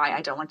too why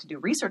I don't like to do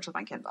research with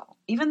my Kindle.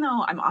 Even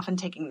though I'm often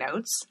taking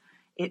notes,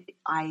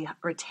 I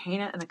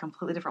retain it in a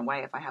completely different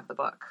way if I have the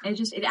book.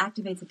 It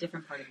activates a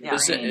different part of your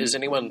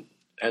brain.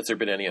 Has there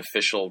been any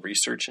official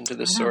research into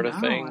this sort of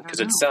thing? Because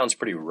it sounds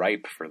pretty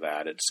ripe for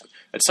that. It's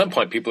at some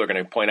point people are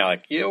going to point out,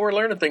 like, we're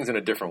learning things in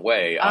a different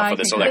way off of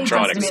this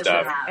electronic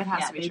stuff. It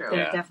has to be true.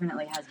 There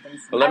definitely has been.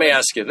 Well, let me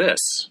ask you this.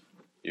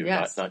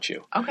 Not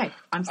you. Okay,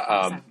 I'm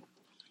sorry.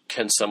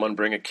 Can someone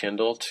bring a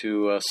Kindle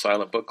to a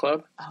silent book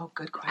club? Oh,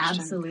 good question.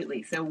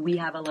 Absolutely. So we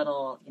have a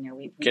little,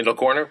 we Kindle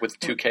Corner with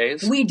 2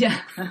 Ks? We do.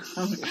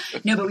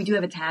 No, but we do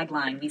have a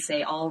tagline. We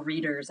say all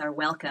readers are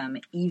welcome,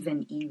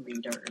 even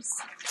e-readers.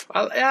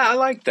 I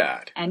like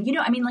that. And,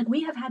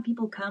 we have had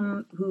people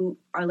come who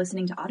are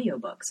listening to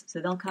audiobooks. So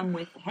they'll come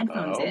with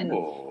headphones in.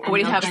 What do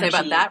you have to say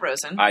about that,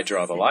 Rosen? I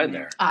draw the line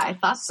there. I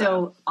thought so.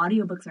 So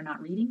audiobooks are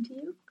not reading to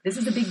you? This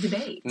is a big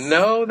debate.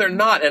 No, they're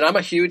not. And I'm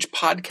a huge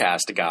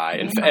podcast guy.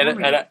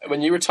 And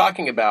when you were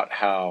talking about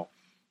how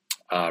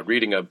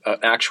reading an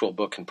actual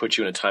book can put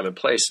you in a time and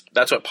place,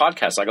 that's what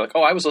podcasts are like.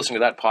 Oh, I was listening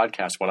to that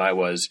podcast when I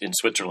was in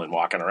Switzerland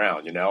walking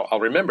around, I'll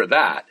remember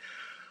that.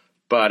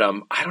 But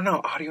I don't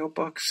know,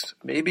 audiobooks,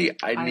 maybe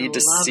I need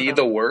to see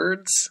the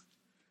words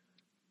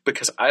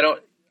because I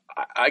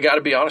got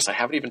to be honest, I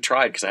haven't even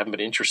tried because I haven't been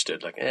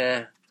interested.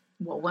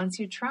 Well, once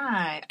you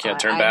try, can't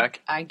turn back.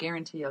 I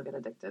guarantee you'll get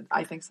addicted.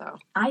 I think so.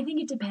 I think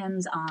it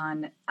depends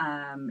on,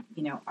 can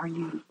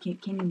you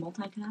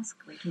multitask?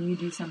 Like, can you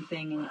do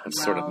something?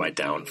 That's sort of my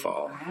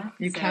downfall.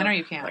 You can or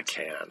you can't. I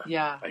can.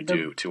 Yeah, I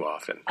do too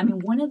often.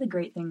 One of the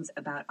great things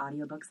about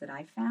audiobooks that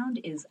I found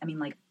is,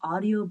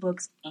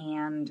 audiobooks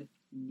and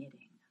knitting.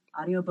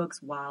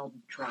 Audiobooks while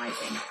driving.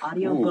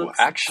 Audiobooks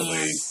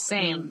actually,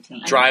 same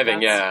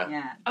driving.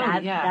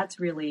 That's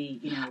really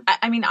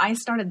I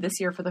started this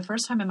year for the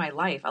first time in my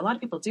life. A lot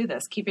of people do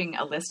this, keeping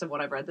a list of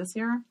what I've read this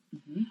year.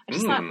 I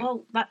just thought,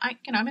 well,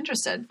 I'm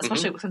interested,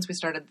 especially since we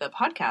started the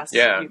podcast.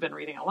 Yeah. We've been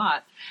reading a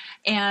lot,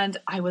 and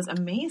I was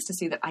amazed to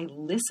see that I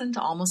listen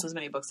to almost as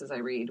many books as I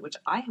read, which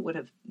I would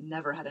have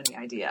never had any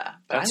idea.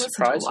 But I listen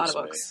to a lot of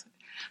books.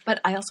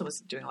 But I also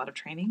was doing a lot of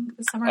training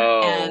this summer.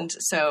 And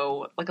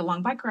so, like a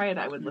long bike ride,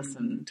 I would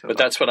listen to it. But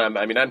that's what I'm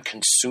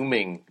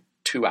consuming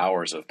 2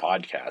 hours of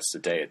podcasts a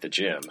day at the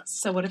gym.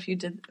 So what if you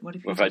did,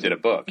 I did a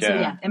book? So,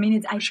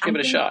 I should give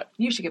it a shot.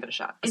 You should give it a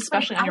shot,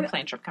 especially on your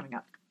plane trip coming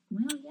up.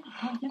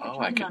 Well, yeah.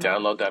 I could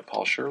download that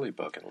Paul Shirley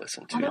book and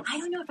listen to it. I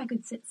don't know if I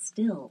could sit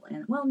still.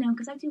 No,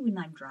 because I do when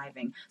I'm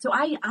driving. So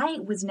I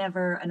was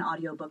never an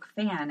audiobook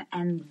fan.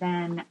 And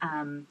then,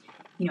 and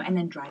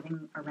then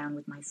driving around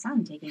with my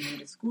son, taking him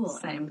to school.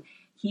 Same. And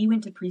he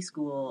went to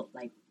preschool,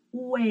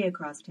 way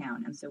across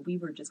town. And so we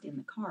were just in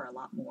the car a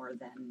lot more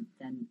than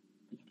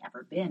we had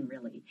ever been,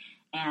 really.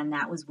 And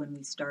that was when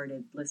I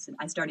started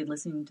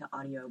listening to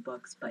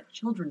audiobooks, but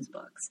children's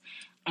books.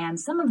 And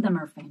some of them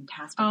are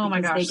fantastic. Oh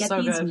my gosh, they get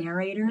so these good.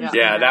 narrators.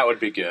 Yeah, that would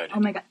be good. Oh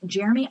my God.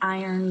 Jeremy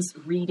Irons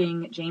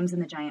reading James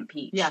and the Giant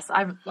Peach. Yes,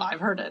 I've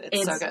heard it.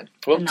 It's so good.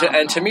 Well,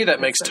 and to me that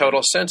makes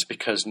total sense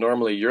because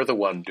normally you're the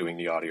one doing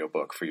the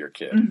audiobook for your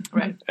kid.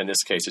 Right. In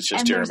this case, it's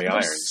just Jeremy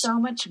Irons. There's so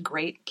much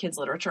great kids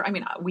literature.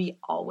 we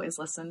always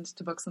listened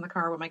to books in the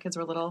car when my kids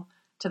were little,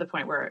 to the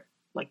point where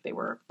they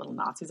were little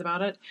Nazis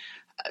about it.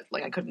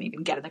 I couldn't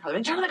even get in the car. They'd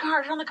be, turn on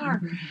the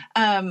car.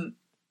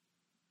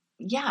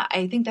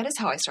 I think that is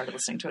how I started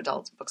listening to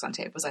adult books on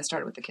tape. Was I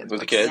started with the kids.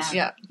 With the kids?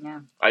 Yeah.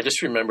 I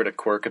just remembered a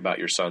quirk about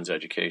your son's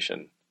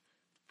education.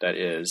 That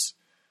is,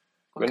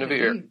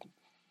 Guinevere,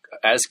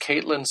 as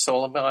Caitlin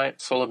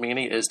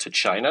Solimini is to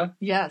China,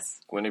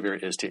 yes,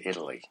 Guinevere is to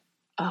Italy.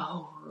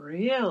 Oh,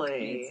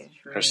 really?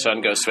 Her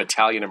son goes to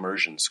Italian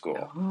immersion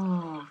school.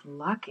 Oh,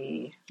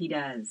 lucky. He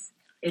does.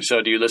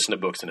 So do you listen to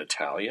books in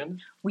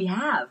Italian? We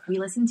have. We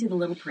listened to The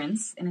Little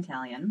Prince in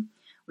Italian,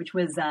 which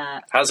was...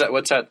 How's that?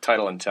 What's that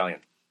title in Italian?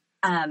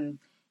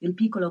 Il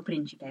Piccolo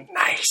Principe.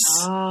 Nice.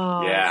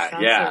 Oh,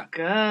 so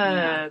good.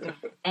 Yeah.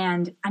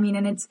 And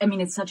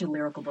it's such a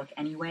lyrical book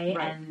anyway.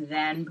 Right. And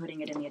then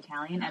putting it in the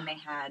Italian, and they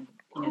had.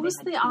 Who's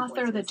the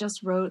author that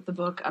just wrote the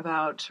book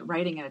about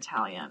writing in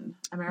Italian?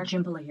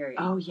 Jim Lahiri.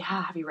 Oh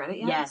yeah, have you read it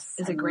yet? Yes,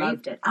 is it great?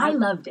 Loved it. I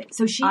loved it.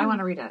 So I want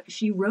to read it.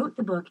 She wrote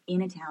the book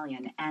in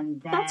Italian,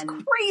 and then that's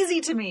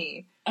crazy to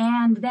me.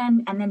 And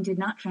then did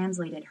not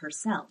translate it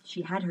herself.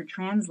 She had her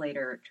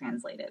translator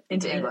translate it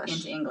into English.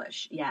 Into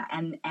English, yeah.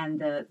 And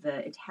the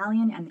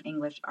Italian and the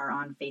English are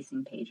on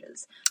facing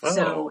pages. Oh.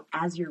 So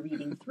as you're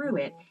reading through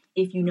it,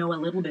 if you know a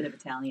little bit of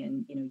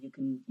Italian, you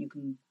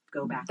can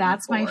go back.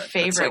 That's my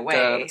favorite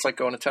way. It's like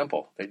going to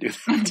temple. They do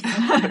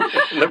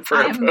that. Look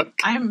for a book.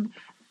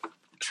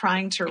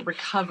 trying to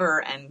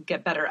recover and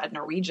get better at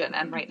Norwegian.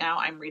 And right now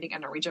I'm reading a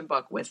Norwegian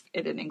book with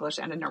it in English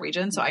and in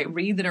Norwegian. So I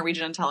read the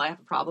Norwegian until I have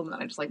a problem, and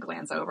then I just like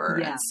glance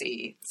over and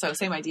see. So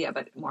same idea,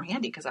 but more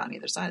handy because on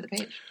either side of the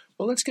page.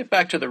 Well, let's get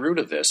back to the root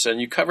of this. And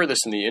you cover this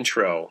in the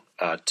intro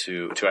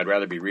to I'd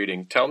Rather Be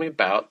Reading. Tell me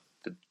about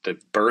the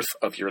birth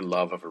of your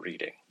love of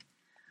reading.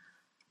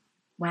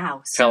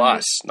 Wow. Tell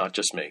us, not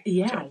just me.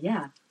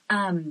 Yeah.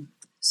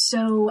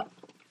 So,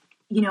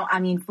 you know, I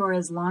mean, for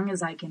as long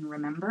as I can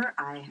remember,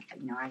 I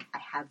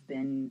have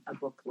been a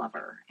book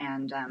lover.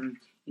 And,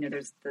 you know,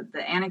 there's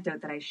the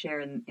anecdote that I share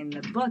in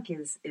the book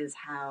is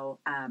how,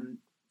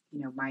 you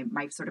know, my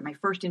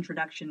first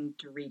introduction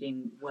to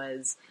reading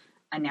was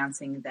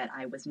announcing that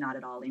I was not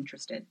at all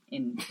interested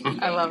in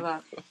reading. I love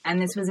that.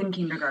 And this was in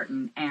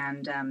kindergarten.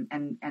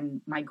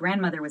 And my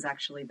grandmother was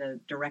actually the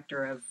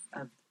director of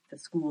the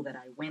school that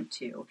I went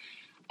to.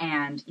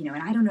 And, you know,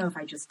 and I don't know if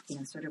I just, you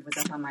know, sort of was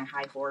up on my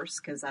high horse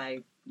because I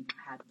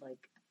had like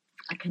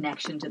a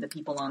connection to the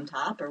people on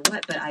top or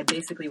what, but I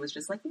basically was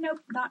just like, nope,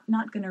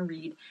 not going to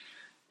read.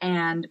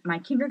 And my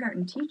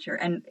kindergarten teacher,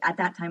 and at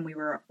that time we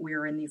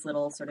were in these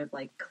little sort of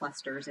like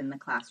clusters in the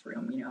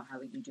classroom, you know,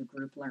 how you do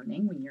group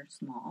learning when you're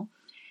small.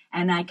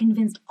 And I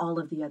convinced all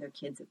of the other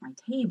kids at my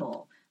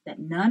table that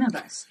none of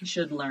us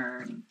should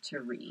learn to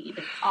read.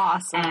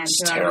 Awesome. And It's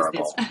so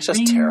terrible. I It's was just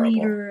this terrible.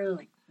 ringleader,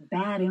 like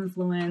bad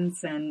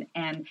influence, and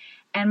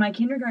my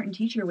kindergarten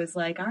teacher was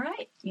like, all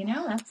right, you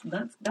know,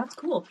 that's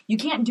cool. You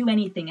can't do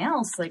anything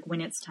else, like when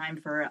it's time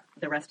for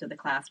the rest of the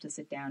class to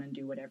sit down and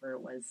do whatever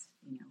it was,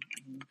 you know.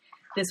 And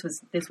this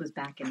was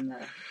back in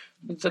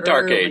the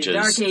Dark early ages.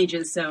 Dark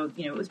ages, so,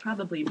 you know, it was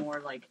probably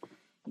more like,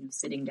 you know,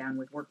 sitting down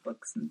with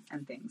workbooks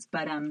and things.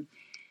 But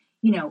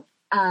you know,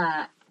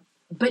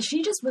 but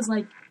she just was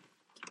like,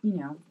 you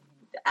know,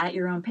 at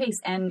your own pace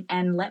and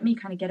let me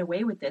kind of get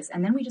away with this.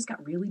 And then we just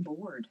got really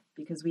bored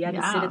because we had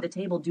to sit at the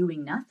table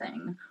doing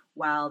nothing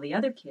while the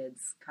other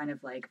kids kind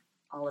of like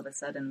all of a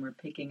sudden were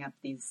picking up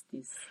these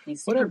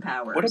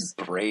superpowers. What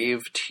a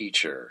brave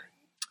teacher.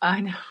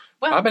 I know.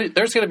 Well, I bet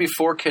there's going to be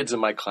 4 kids in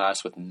my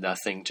class with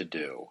nothing to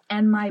do.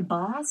 And my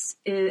boss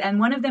and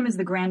one of them is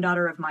the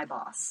granddaughter of my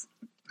boss.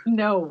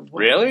 no.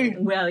 Really?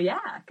 Well, yeah,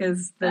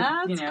 because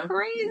That's you know,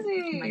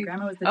 crazy. my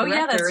grandma was the Oh, director.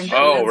 yeah, that's and true.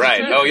 Oh, that's right.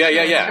 true. Oh,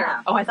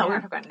 yeah. Oh, I thought we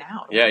were talking about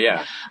now.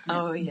 Yeah.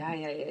 Oh,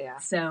 yeah.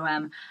 So,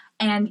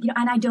 and you know,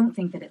 and I don't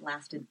think that it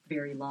lasted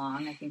very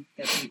long. I think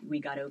that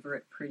we got over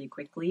it pretty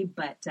quickly.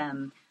 But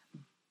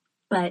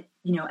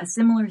you know, a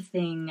similar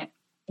thing.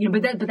 You know,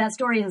 but that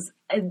story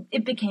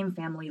it became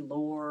family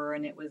lore,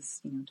 and it was,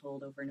 you know,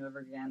 told over and over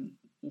again.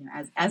 You know,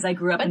 as I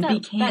grew up and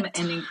became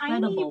an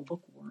incredible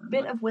bookworm.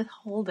 Bit of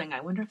withholding. I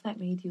wonder if that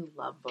made you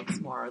love books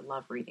more, or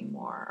love reading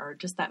more, or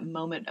just that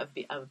moment of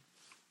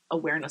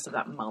awareness of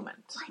that moment.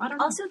 I don't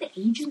know. Also, the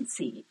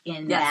agency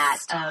in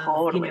Yes, that.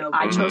 totally. You know,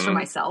 I chose for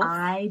myself.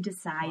 I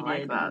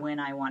decided that. when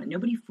I wanted.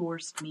 Nobody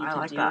forced me to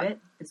like do that. it.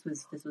 This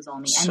was all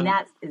me, So- and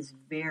that is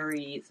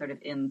very sort of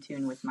in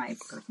tune with my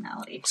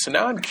personality. So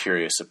now I'm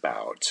curious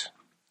about,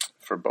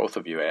 for both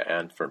of you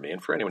and for me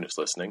and for anyone who's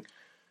listening,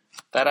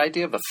 that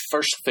idea of the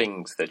first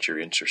things that you're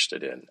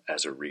interested in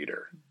as a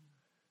reader.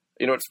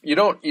 You know,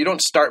 you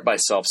don't start by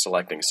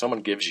self-selecting. Someone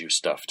gives you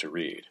stuff to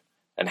read,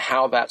 and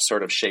how that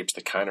sort of shapes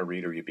the kind of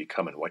reader you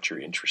become and what you're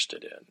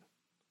interested in.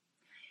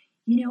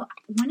 You know,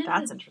 one of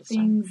That's the interesting.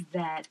 things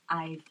that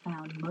I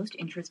found most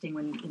interesting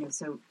when, you know,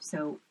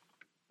 so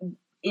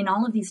in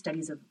all of these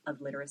studies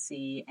of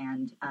literacy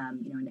and,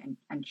 you know,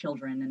 and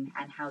children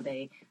and how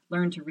they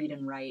learn to read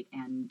and write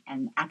and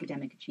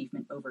academic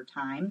achievement over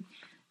time,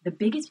 the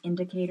biggest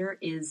indicator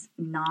is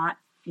not,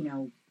 you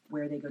know,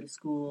 where they go to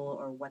school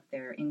or what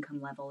their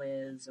income level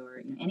is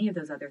or, you know, any of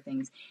those other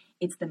things.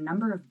 It's the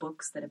number of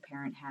books that a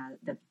parent has,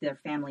 that their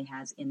family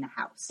has in the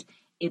house.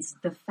 It's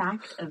the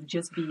fact of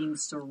just being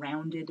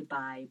surrounded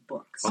by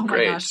books. Oh, my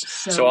great. gosh.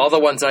 So all the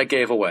ones I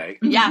gave away.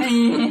 Yeah.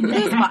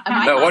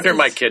 No wonder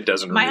my kid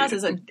doesn't My read. house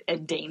is a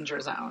danger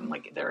zone.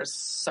 Like, there are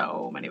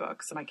so many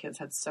books. And my kids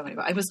had so many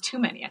books. It was too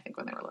many, I think,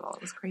 when they were little.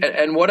 It was crazy.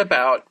 And what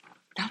about...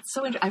 That's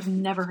so interesting. I've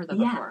never heard that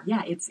before.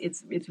 Yeah, it's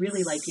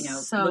really like, you know,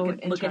 So look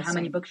at how interesting.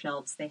 many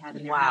bookshelves they had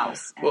in their Wow.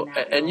 house. Well,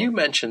 and you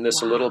mentioned this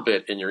a little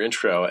bit in your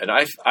intro, and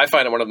I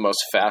find it one of the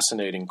most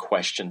fascinating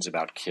questions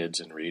about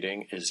kids and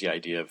reading is the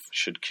idea of,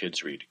 should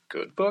kids read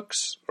good books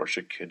or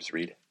should kids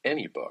read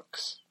any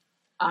books?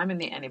 I'm in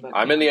the any book.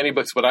 I'm in the any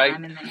books, but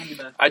I'm in the handy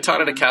book. I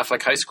taught at a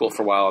Catholic high school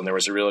for a while, and there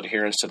was a real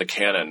adherence to the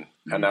canon,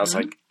 and I was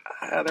like,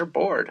 they're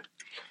bored.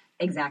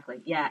 Exactly.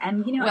 Yeah,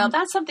 and you know, Well,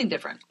 that's something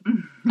different.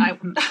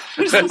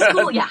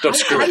 school, yeah, Don't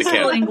screw with high the school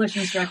canon. English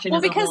instruction. Well,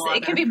 is a because whole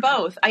it can other- be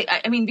both.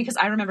 I mean, because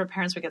I remember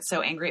parents would get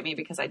so angry at me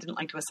because I didn't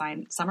like to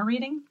assign summer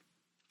reading.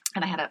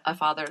 And I had a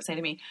father say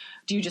to me,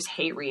 "Do you just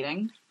hate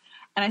reading?"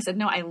 And I said,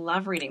 no, I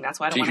love reading. That's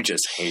why I don't want to. You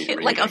just hate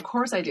reading. Like, of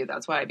course I do.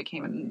 That's why I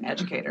became an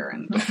educator.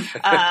 And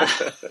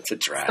it's a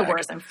drag. It's the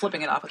worst. I'm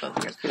flipping it off with both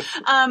fingers.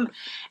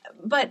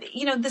 But,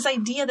 this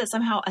idea that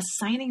somehow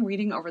assigning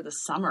reading over the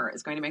summer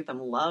is going to make them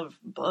love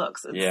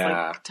books. It's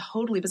like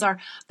totally bizarre.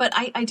 But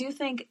I do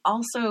think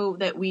also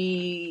that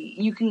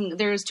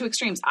there's two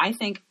extremes. I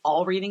think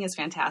all reading is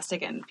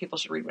fantastic and people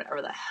should read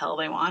whatever the hell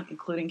they want,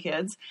 including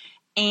kids.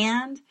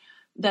 And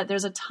that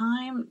there's a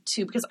time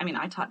because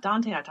I taught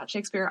Dante, I taught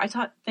Shakespeare, I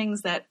taught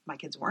things that my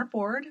kids weren't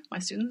bored, my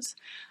students.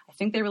 I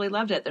think they really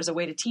loved it. There's a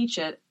way to teach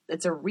it.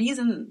 It's a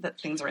reason that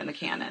things are in the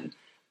canon.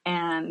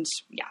 And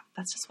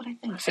that's just what I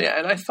think. Yeah,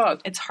 and I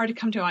thought it's hard to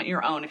come to it on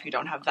your own if you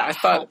don't have that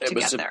help to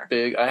get there.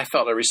 I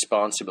felt a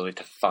responsibility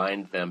to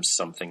find them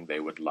something they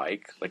would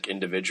like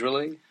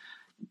individually.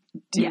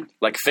 Yeah.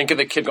 Like think of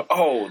the kid go,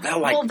 oh,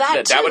 they'll like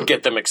that. That would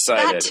get them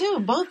excited. That too,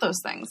 both those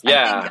things.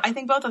 Yeah. I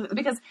think both of them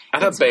because I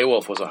thought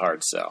Beowulf was a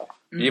hard sell.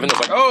 Mm-hmm. Even though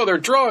it's like, oh, they're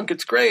drunk,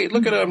 it's great,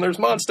 look at them, there's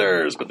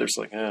monsters, but there's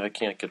like, I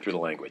can't get through the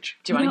language.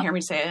 Do you want to hear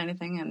me say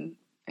anything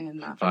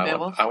from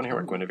Beowulf? I want to hear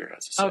what Guinevere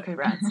has to say. Okay,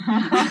 rats.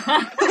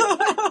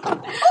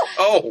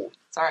 Oh,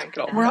 sorry,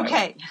 we're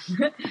okay.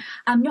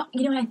 No,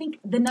 I think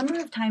the number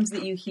of times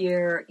that you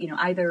hear,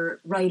 either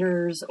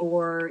writers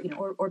or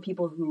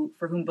people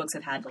for whom books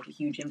have had like a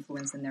huge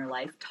influence in their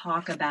life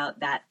talk about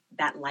that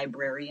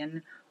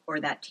librarian or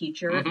that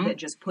teacher that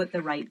just put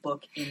the right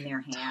book in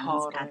their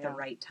hands at the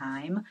right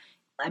time.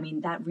 I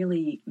mean, that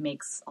really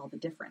makes all the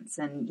difference.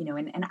 And,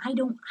 and I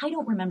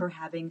don't remember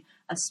having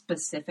a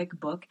specific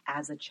book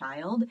as a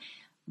child.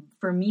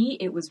 For me,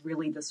 it was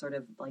really the sort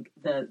of like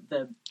the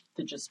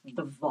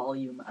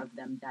volume of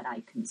them that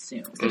I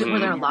consumed. So were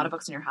there a lot of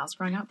books in your house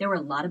growing up? There were a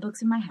lot of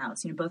books in my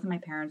house. Both of my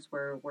parents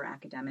were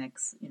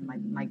academics.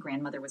 My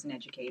grandmother was an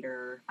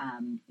educator.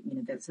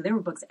 So there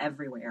were books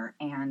everywhere.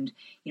 And,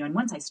 and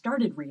once I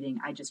started reading,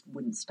 I just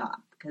wouldn't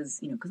stop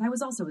because I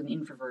was also an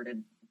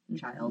introverted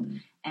child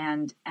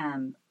and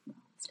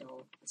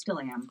still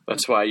am.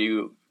 That's why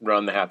you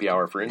run the happy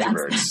hour for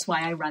introverts. That's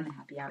why I run the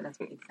happy hour. That's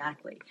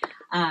exactly.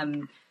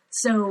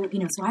 So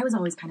I was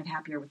always kind of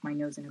happier with my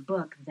nose in a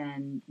book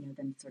than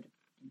sort of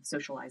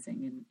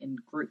socializing in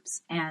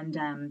groups. And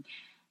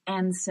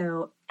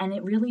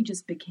it really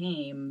just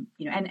became,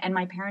 and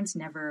my parents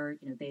never,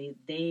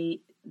 I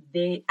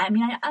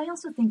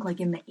also think like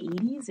in the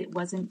 80s, it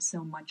wasn't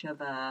so much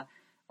of a,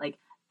 like,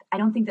 I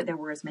don't think that there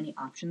were as many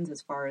options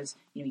as far as,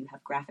 you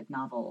have graphic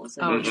novels.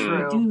 And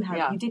true.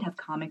 You did have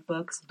comic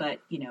books, but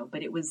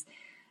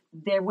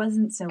there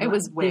wasn't so much. It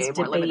was way this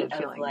more debate limited of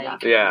feeling.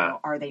 like,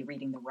 are they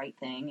reading the right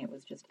thing? It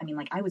was just,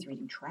 I was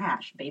reading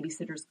trash,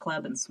 Babysitter's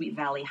Club and Sweet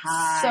Valley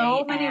High.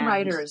 So many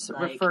writers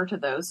refer to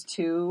those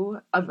two,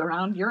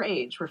 around your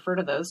age, refer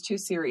to those two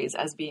series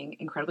as being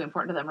incredibly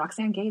important to them.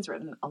 Roxane Gay's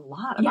written a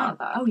lot about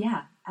that. Oh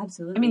yeah,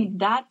 absolutely.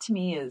 That to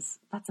me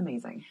that's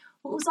amazing.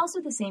 Well, it was also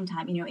the same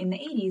time, in the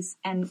 80s,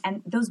 and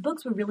those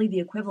books were really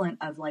the equivalent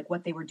of, like,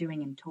 what they were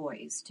doing in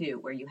toys, too,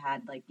 where you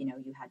had, like, you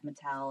had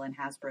Mattel and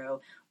Hasbro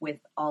with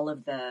all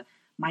of the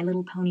My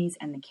Little Ponies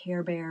and the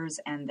Care Bears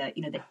and the,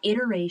 the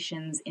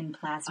iterations in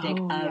plastic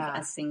of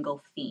a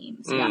single theme.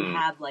 So you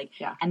have, like,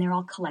 and they're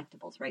all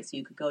collectibles, right? So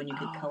you could go and you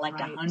could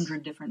collect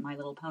 100 different My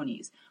Little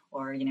Ponies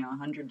or,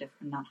 100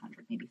 different, not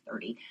 100, maybe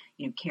 30,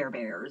 Care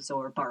Bears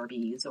or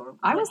Barbies or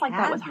I was like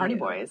that with Hardy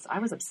Boys. I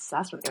was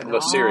obsessed with the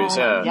series,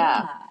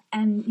 yeah.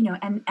 And,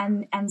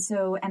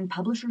 and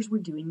publishers were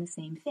doing the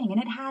same thing.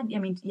 And it had,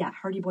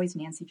 Hardy Boys,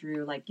 Nancy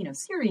Drew, like,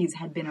 series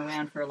had been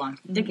around for a long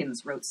time.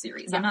 Dickens wrote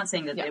series. Yeah. I'm not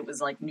saying that it was,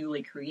 like,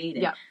 newly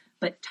created. Yeah.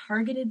 But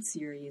targeted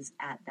series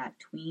at that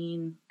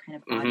tween kind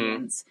of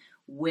audience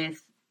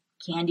with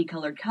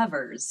candy-colored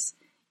covers,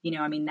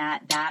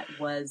 that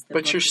was the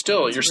But you're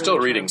still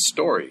reading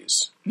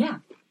stories. Yeah.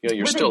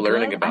 You're still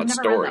learning about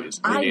stories.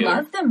 I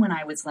loved them when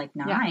I was, like,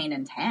 9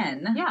 and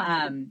 10.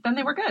 Yeah. Then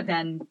they were good.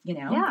 Then,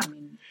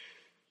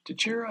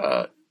 Did your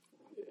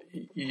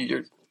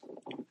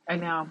I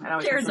know.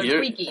 They're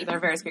squeaky. They're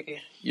very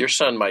squeaky. Your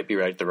son might be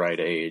at the right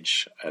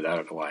age, and I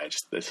don't know why.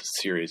 This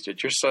series.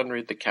 Did your son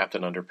read the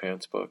Captain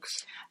Underpants books?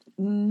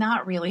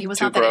 Not really. He was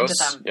Too not that gross?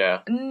 into them. Yeah.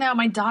 No,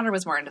 my daughter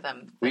was more into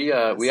them. We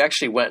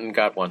actually went and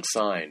got one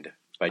signed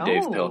by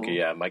Dave Pilkey.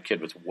 Yeah, my kid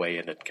was way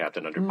into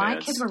Captain Underpants. My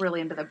kids were really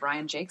into the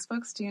Brian Jakes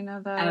books. Do you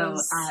know those?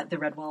 The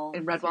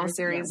Redwall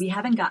series. Yeah, we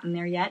haven't gotten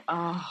there yet.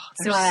 Oh,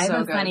 so I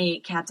have a funny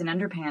Captain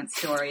Underpants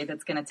story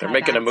that's going to tie They're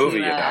making back a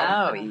movie,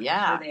 Oh,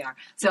 yeah. Sure they are.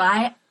 So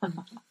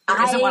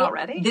Is it one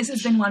already? This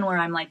has been one where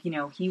I'm like,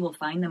 he will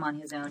find them on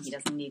his own. He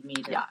doesn't need me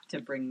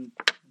to bring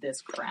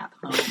this crap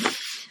home.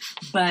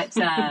 But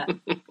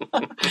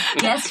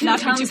guess who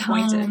comes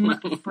home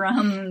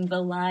from the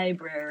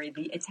library,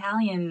 the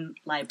Italian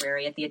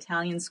library at the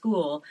Italian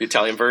school? The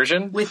Italian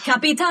version? With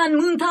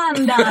Capitan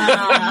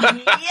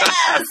Muntanda.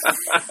 Yes!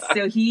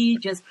 So he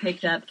just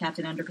picked up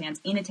Captain Underpants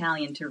in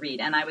Italian to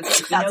read. And I was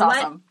like, That's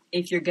awesome.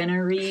 if you're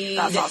gonna read,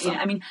 That's awesome.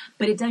 I mean,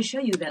 but it does show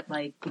you that,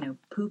 like,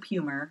 poop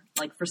humor,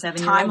 like for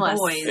 7-year-old Timeless.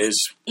 boys,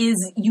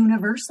 is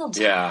universal.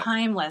 Yeah.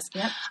 Timeless.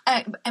 Yep.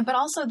 But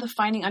also the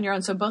finding on your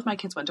own. So both my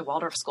kids went to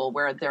Waldorf school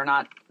where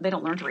they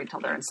don't learn to read till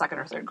they're in 2nd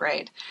or 3rd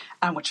grade,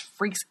 which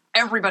freaks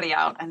everybody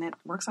out, and it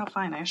works out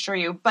fine, I assure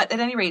you. But at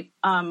any rate,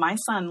 my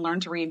son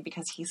learned to read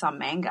because he saw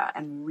manga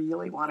and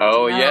really wanted to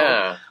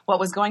know what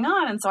was going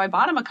on, and so I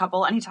bought him a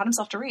couple, and he taught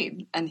himself to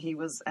read, and he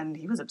was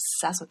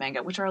obsessed with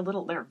manga, which are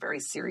they're very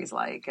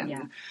series-like,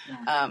 and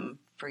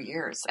for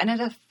years, and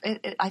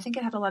I think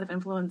it had a lot of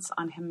influence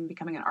on him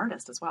becoming an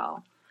artist as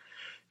well.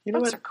 You know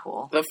Books what? are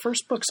cool. The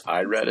first books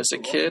I read as a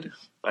kid,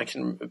 I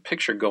can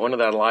picture going to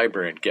that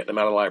library and getting them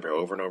out of the library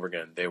over and over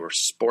again. They were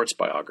sports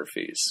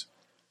biographies.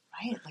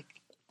 Right,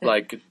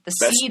 like the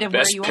best, seed of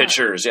best where you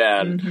pictures,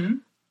 are.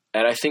 And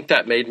I think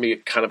that made me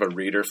kind of a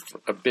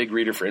big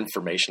reader for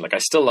information. Like I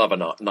still love a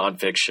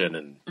nonfiction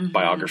and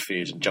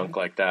biographies and junk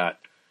like that.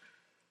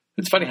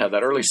 It's funny how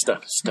that early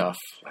stuff.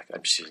 Like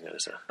I'm just using it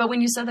as a. But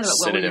when you said that about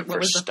what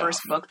was the stuff. first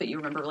book that you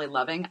remember really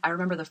loving, I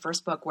remember the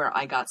first book where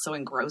I got so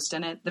engrossed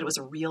in it that it was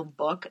a real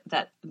book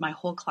that my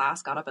whole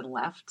class got up and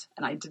left,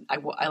 and I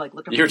like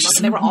looked at the book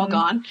and they were all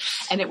gone,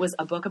 and it was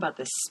a book about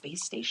this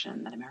space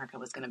station that America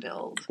was going to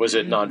build. Was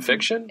it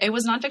nonfiction? It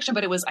was nonfiction,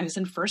 but I was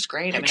in 1st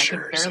grade. Pictures, I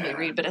could barely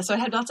read, but so it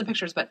had lots of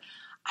pictures. But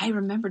I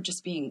remember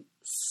just being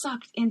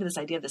sucked into this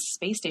idea of this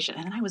space station,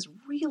 and then I was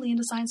really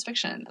into science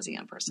fiction as a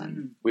young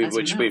person,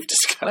 which we've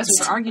discussed. As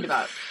we've argued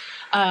about.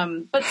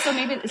 But so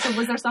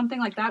was there something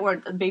like that where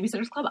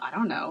Babysitter's Club? I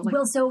don't know.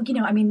 Well, so,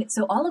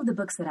 so all of the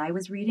books that I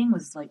was reading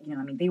was like,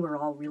 they were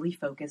all really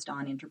focused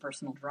on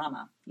interpersonal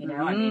drama, and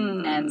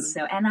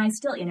I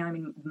still,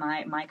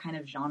 my kind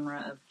of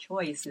genre of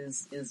choice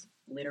is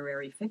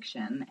literary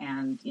fiction,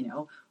 and,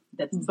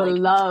 that's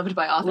beloved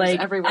by authors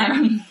everywhere.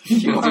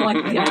 You're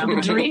like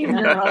the dream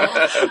girl.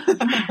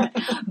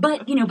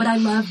 but I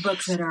love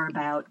books that are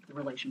about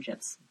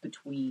relationships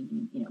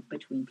between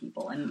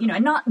people, and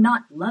and not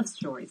love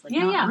stories, like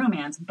not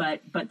romance,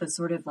 but the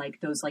sort of like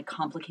those like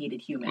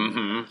complicated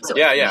human. So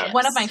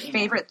one of my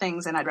favorite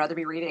things, and I'd rather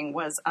be reading,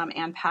 was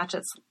Ann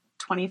Patchett's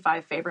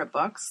 25 favorite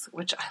books,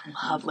 which I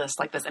love lists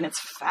like this, and it's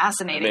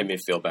fascinating. It made me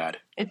feel bad.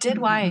 It did.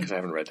 Why? Because I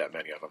haven't read that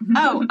many of them.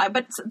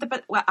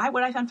 But what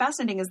I found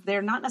fascinating is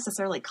they're not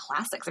necessarily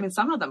classics. I mean,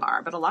 some of them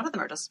are, but a lot of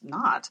them are just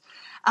not.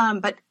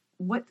 But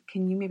what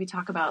can you maybe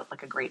talk about,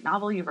 like a great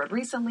novel you've read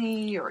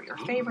recently, or your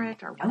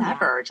favorite, or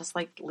whatever, just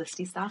like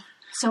listy stuff?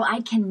 So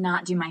I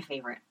cannot do my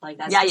favorite. Like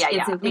that's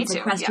it's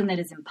a question that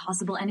is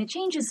impossible, and it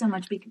changes so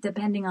much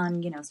depending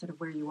on sort of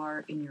where you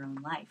are in your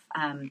own life.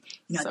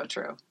 So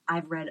true.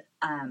 I've read.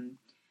 I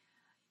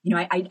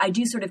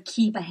do sort of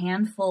keep a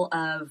handful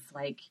of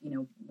like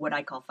what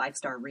I call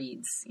 5-star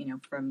reads.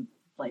 From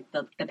like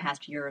the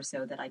past year or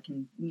so that I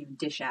can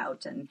dish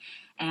out,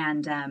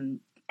 and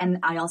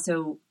I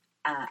also.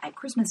 At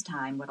Christmas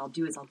time, what I'll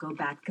do is I'll go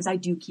back, because I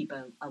do keep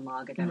a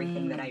log of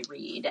everything that I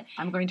read.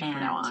 I'm going to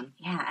from now on.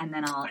 Yeah, and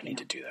then I need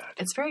to do that.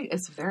 It's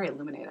very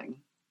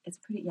illuminating. It's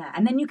pretty,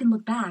 and then you can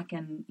look back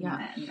and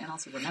and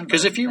also remember.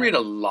 Because if you read a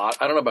lot,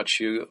 I don't know about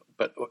you,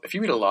 but if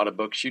you read a lot of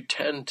books, you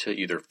tend to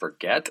either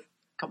forget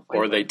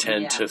or they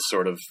tend to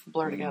sort of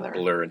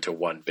blur into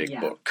one big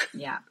book.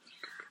 Yeah.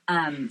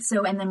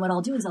 So, and then what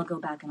I'll do is I'll go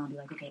back and I'll be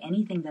like, okay,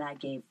 anything that I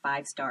gave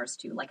 5 stars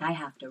to, like I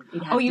have to.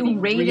 You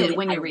rate it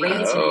when you read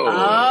it.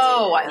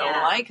 I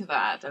like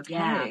that. Okay.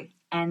 Yeah.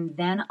 And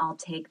then I'll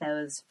take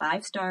those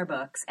 5-star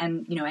books,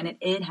 and and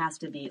it has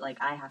to be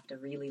like I have to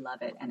really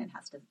love it, and it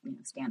has to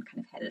stand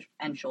kind of head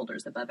and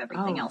shoulders above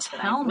everything else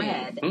that I've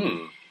read.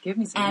 Give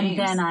me some names.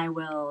 then I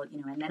will,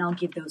 and then I'll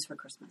give those for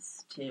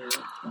Christmas to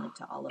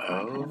all of my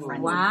kind of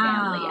friends and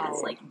family.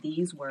 As like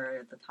these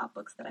were the top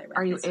books that I read.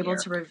 Are you this able year.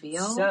 to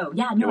reveal? So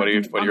yeah, no. What are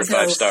your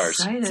 5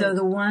 stars? Excited. So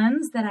the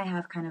ones that I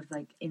have kind of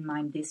like in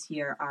mind this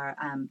year are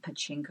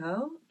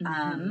Pachinko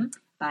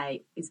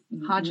by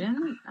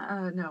Hajin.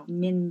 No,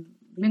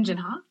 Min Jin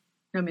Ha?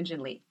 No, Min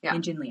Jin Lee. Yeah.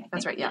 Min Jin Lee, I think.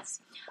 That's right, yes.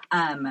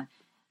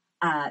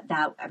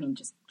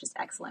 Just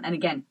excellent. And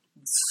again,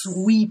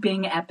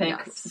 sweeping epic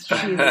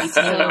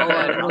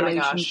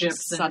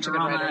relationships and such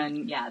drama. A good writer.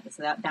 And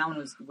so that one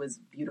was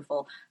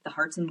beautiful. The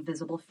Heart's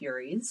Invisible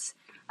Furies.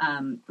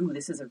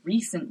 This is a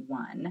recent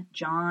one.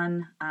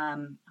 John,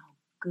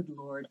 good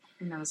Lord.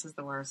 No, this is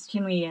the worst.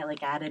 Can we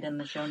add it in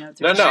the show notes?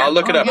 No, I'll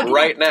look it up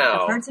right now.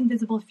 The Heart's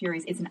Invisible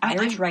Furies. It's an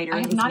Irish writer. I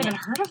have not even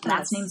heard of this.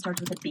 Last name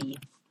starts with a B.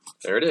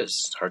 There it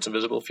is. Heart's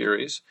Invisible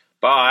Furies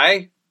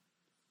by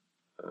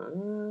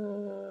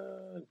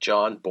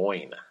John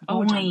Boyne. Boyne.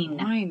 Okay.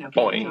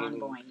 John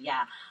Boyne,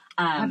 yeah.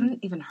 I haven't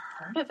even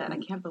heard of it. I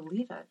can't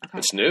believe it. Okay.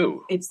 It's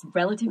new. It's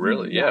relatively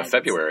really,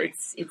 February.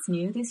 It's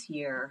new this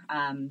year.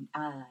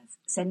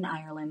 Set in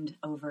Ireland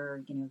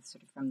over,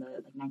 sort of from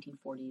the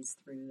 1940s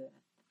through the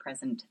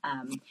present,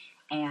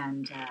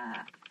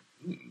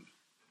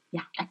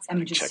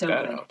 just Check so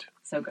that good, out.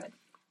 so good.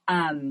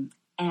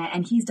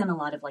 And he's done a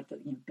lot of like the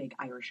big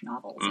Irish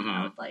novels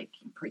about like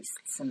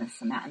priests and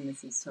this and that, and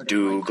this is sort of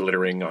dew like,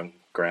 glittering on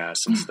grass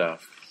and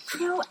stuff.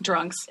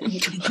 Drunks.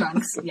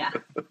 Drunks, yeah.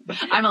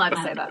 I'm allowed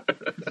to say that.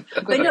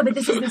 But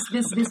this is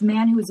this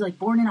man who was like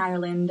born in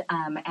Ireland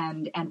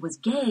and was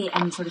gay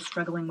and sort of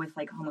struggling with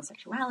like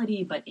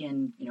homosexuality, but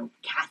in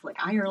Catholic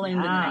Ireland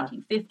in the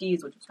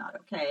 1950s, which was not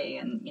okay,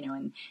 and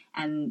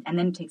and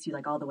then it takes you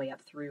like all the way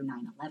up through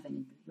 9/11 in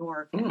New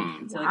York.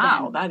 And so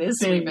Wow, again, that is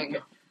big, sweeping.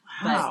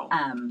 Wow.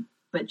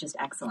 But just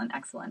excellent.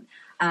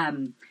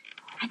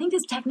 I think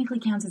this technically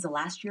counts as a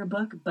last year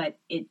book, but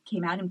it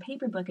came out in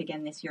paper book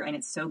again this year, and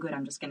it's so good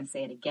I'm just going to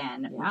say it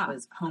again, which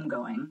was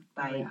Homegoing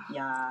by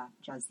Ya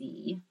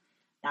Jazi.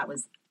 That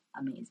was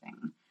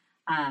amazing.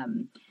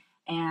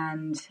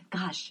 And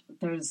gosh,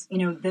 there's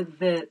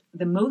the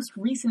most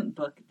recent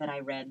book that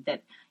I read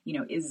that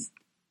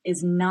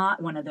is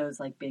not one of those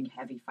like big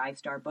heavy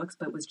 5-star books,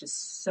 but was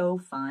just so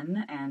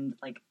fun and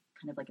like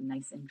kind of like a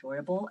nice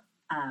enjoyable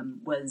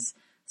was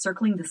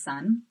Circling the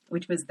Sun,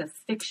 which was the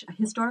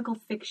historical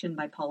fiction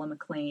by Paula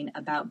McLean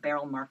about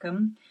Beryl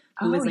Markham,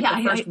 who was the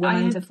first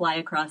woman to fly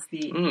across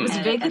the It was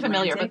vaguely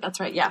familiar, but that's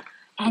right, yeah.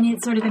 And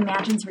it sort of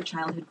imagines her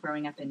childhood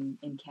growing up in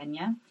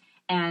Kenya.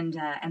 And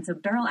so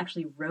Beryl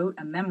actually wrote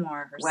a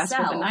memoir herself. West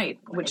of the Night,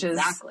 which is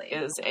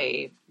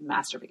a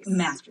masterpiece.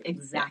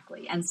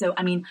 Exactly. And so,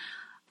 I mean,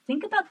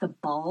 think about the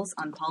balls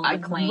on Paula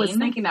McLean. I was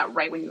thinking that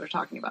right when you were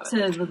talking about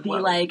it. To be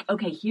like,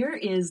 okay, here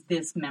is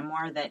this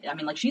memoir that, I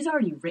mean, like, she's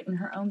already written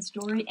her own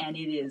story, and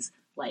it is,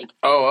 like...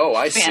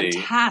 I see.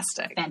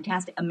 Fantastic.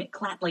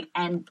 Like,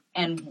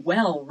 and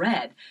well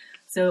read.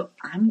 So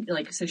I'm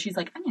like, so she's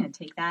like, I'm going to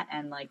take that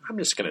and like... I'm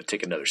just going to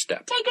take another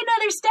stab. Take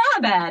another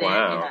stab at it.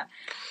 Wow.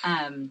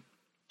 Yeah.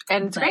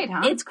 And it's great,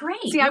 huh? It's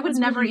great. See, I would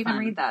never even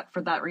read that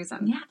for that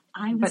reason. Yeah,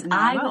 I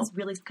was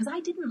really, because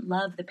I didn't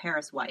love The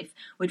Paris Wife,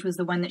 which was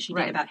the one that she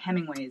did about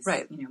Hemingway's.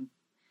 Right.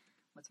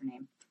 What's her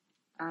name?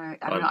 I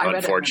don't know.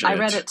 I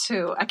read it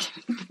too. I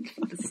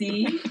can't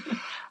see.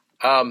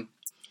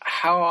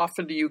 How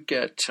often do you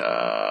get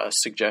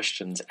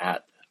suggestions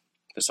at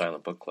the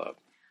Silent Book Club?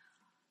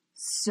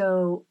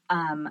 So,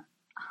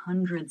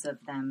 hundreds of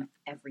them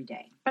every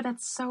day. But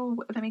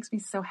that makes me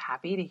so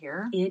happy to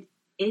hear.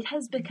 It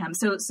has become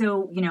so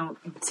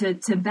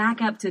to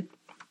back up to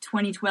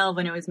 2012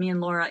 when it was me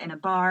and Laura in a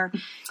bar,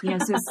 so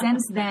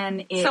since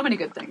then so many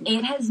good things.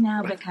 It has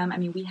now become, I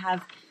mean, we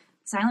have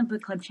Silent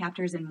Book Club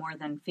chapters in more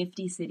than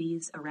 50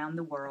 cities around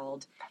the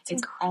world. That's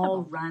it's incredible.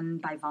 all run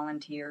by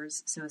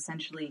volunteers. So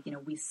essentially,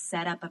 we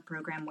set up a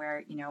program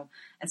where,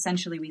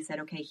 essentially we said,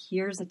 okay,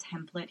 here's a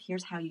template,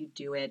 here's how you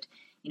do it.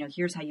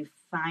 Here's how you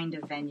find a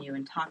venue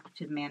and talk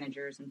to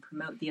managers and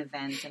promote the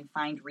event and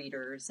find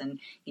readers and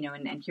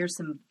here's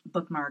some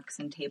bookmarks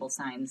and table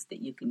signs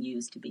that you can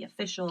use to be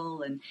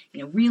official and,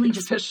 really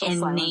just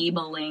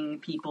enabling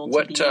people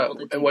to be able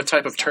to do And what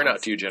type of themselves.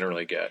 turnout do you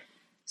generally get?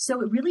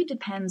 So it really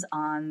depends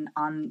on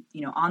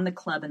the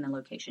club and the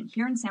location.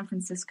 Here in San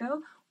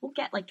Francisco, we'll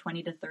get like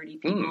 20 to 30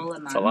 people a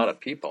month. That's a lot of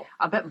people.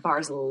 I bet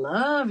bars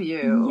love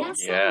you. Yes,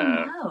 yeah.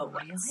 I know.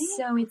 Really?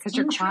 So it's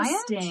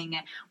interesting.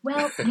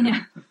 Well,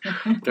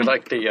 They're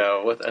like the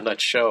in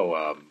that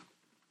show,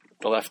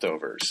 The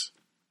Leftovers.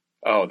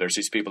 Oh, there's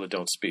these people that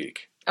don't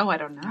speak. Oh, I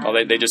don't know. Oh,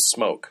 they just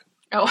smoke.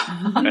 Oh,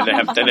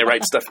 and they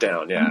write stuff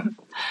down. Yeah,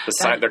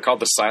 they're called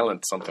the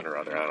silent something or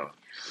other. I don't know.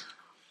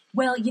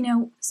 Well,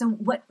 so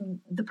what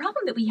the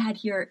problem that we had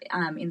here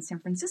in San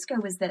Francisco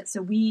was that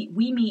we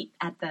meet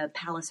at the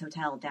Palace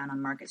Hotel down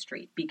on Market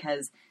Street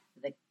because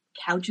the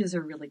couches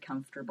are really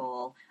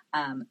comfortable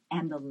and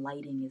the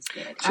lighting is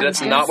good. See,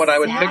 that's not what I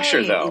would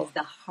picture, though. Is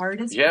the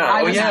hardest. Yeah, part.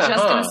 I was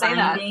just going to say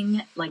that.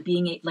 Reading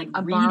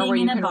a reading bar where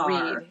in you a can bar.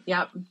 read.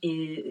 Yep.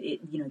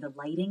 The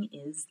lighting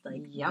is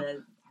like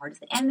the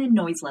hardest thing, and the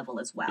noise level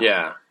as well.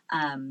 Yeah.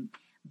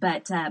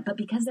 But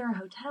because they're a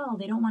hotel,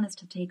 they don't want us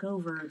to take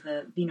over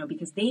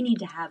because they need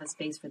to have a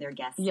space for their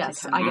guests.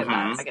 Yes, to come I get in.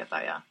 that. I get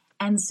that. Yeah.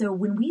 And so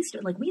when we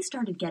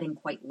started getting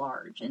quite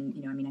large, and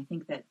I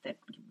think that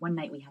one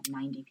night we had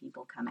 90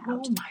 people come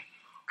out. Oh my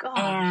god!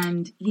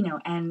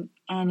 And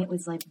and it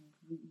was like,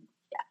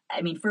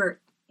 I mean,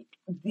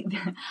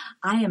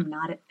 I am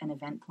not an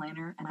event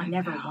planner, and I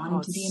never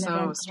wanted to be an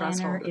event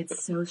planner.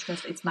 It's so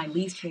stressful. It's my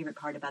least favorite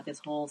part about this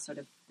whole sort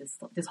of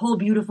this whole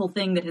beautiful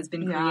thing that has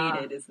been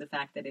created is the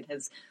fact that it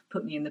has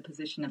put me in the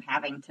position of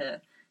having to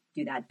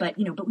do that. But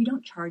we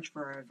don't charge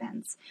for our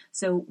events,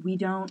 so we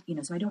don't.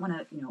 So I don't want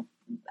to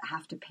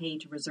have to pay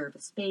to reserve a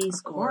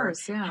space or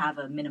have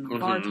a minimum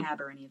bar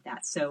tab or any of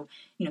that. So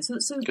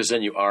so because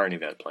then you are an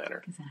event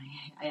planner.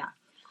 Yeah.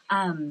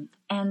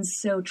 And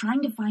so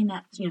trying to find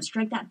that,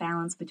 strike that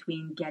balance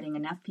between getting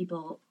enough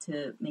people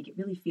to make it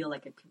really feel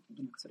like a,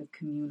 sort of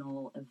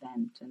communal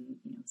event and,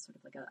 sort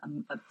of like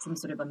some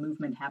sort of a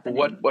movement happening.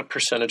 What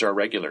percentage are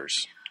regulars?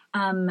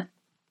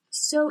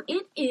 So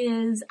it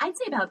is, I'd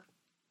say about,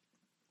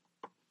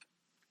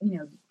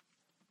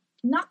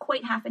 not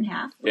quite half and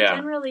half. We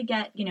generally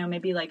get,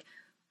 maybe like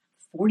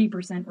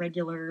 40%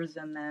 regulars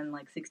and then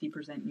like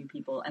 60% new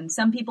people. And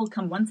some people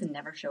come once and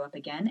never show up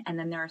again. And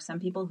then there are some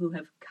people who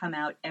have come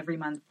out every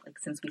month like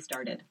since we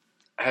started.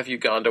 Have you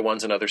gone to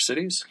ones in other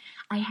cities?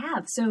 I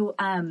have. So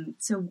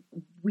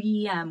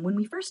we when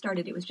we first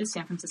started, it was just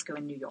San Francisco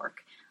and New York.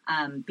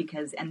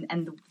 Because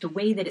the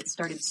way that it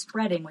started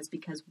spreading was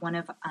because one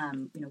of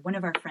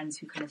our friends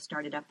who kind of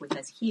started up with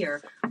us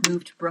here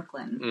moved to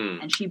Brooklyn,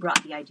 and she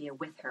brought the idea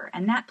with her,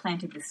 and that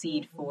planted the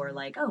seed for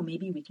like, oh,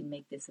 maybe we can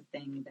make this a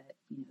thing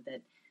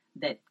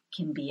that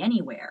can be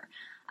anywhere.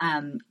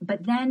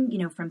 But then,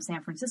 from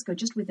San Francisco,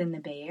 just within the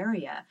Bay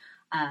Area,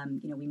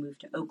 we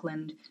moved to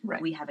Oakland.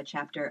 Right. We have a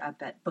chapter up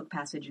at Book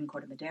Passage in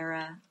Corte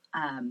Madera.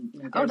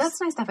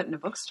 That's nice to have it in a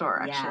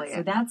bookstore, actually. Yeah,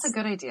 so that's a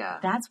good idea.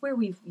 That's where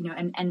we've,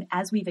 and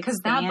as we've expanded. Because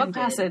that Book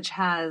Passage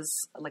has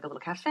like a little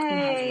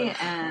cafe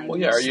and... Well,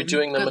 yeah, are you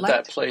doing them at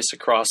that place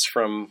across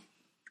from...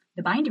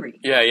 The Bindery.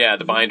 Yeah,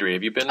 the Bindery.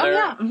 Have you been there?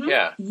 Yeah. Mm-hmm.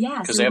 Yeah.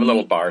 Because they have a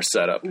little bar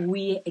set up.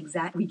 We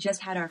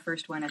just had our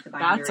first one at the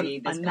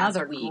Bindery That's this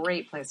another past week.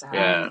 great place to have.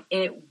 Yeah.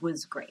 It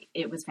was great.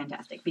 It was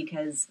fantastic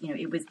because,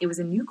 it was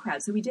a new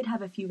crowd. So we did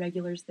have a few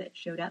regulars that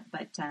showed up,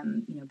 but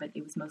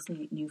it was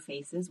mostly new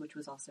faces, which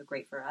was also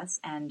great for us.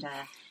 And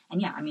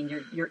yeah, I mean,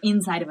 you're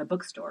inside of a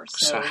bookstore.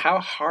 So how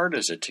hard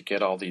is it to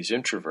get all these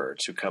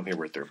introverts who come here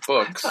with their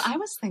books That's what I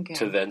was thinking.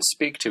 to then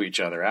speak to each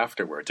other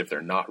afterwards if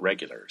they're not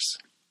regulars?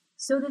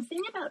 So the thing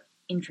about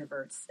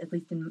introverts, at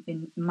least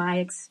in my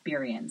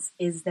experience,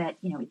 is that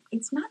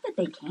it's not that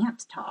they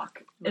can't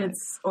talk. Right.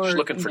 It's Just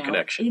looking for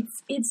connection.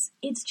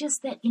 It's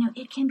just that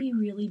it can be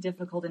really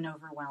difficult and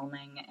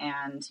overwhelming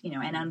and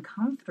and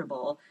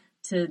uncomfortable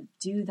to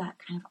do that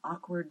kind of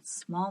awkward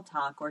small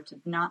talk or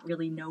to not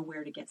really know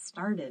where to get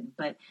started.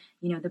 But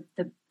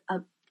the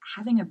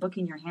having a book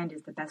in your hand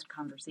is the best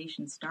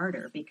conversation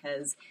starter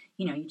because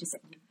you just say,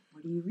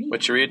 what are you reading?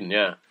 What you reading?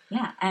 Yeah.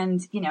 Yeah,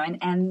 and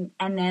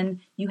and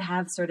then you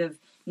have sort of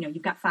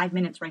you've got 5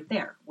 minutes right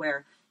there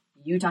where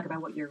you talk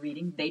about what you're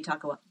reading, they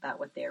talk about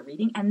what they're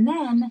reading, and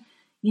then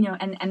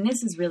and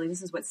this is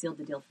what sealed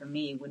the deal for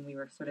me when we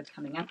were sort of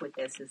coming up with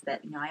this is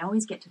that I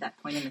always get to that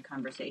point in the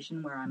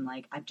conversation where I'm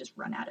like, I've just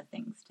run out of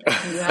things to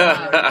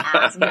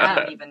ask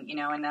about even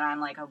and then I'm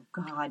like, oh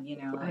God,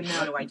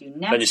 what do I do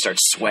next? Then you start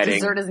sweating.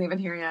 Dessert isn't even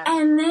here yet.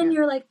 And then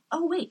you're like,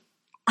 oh wait,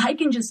 I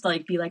can just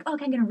like be like, oh,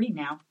 okay, I'm going to read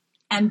now.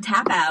 And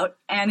tap out,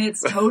 and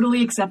it's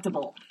totally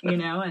acceptable, and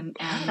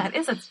that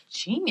is a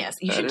genius.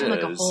 You should do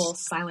like a whole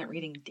silent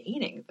reading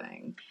dating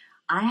thing.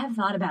 I have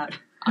thought about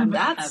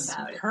that's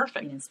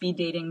perfect. Speed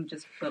dating,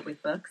 just but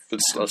with books.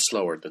 It's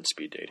slower than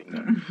speed dating,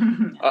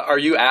 though. Are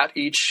you at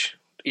each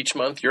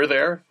month? You're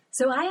there?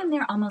 So I am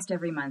there almost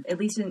every month, at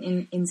least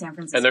in San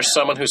Francisco. And there's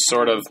someone who's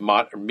sort of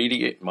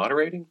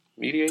moderating,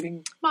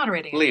 leading.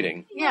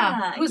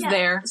 Yeah. Who's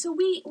there? So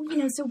we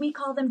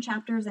call them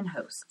chapters and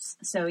hosts.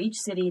 So each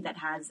city that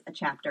has a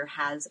chapter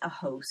has a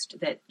host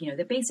that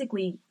that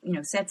basically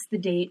sets the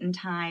date and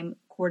time,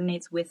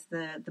 coordinates with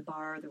the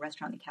bar, the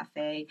restaurant, the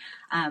cafe.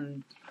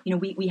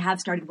 We have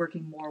started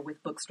working more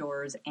with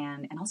bookstores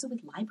and also with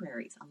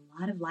libraries. A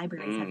lot of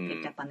libraries have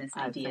picked up on this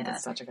idea. I think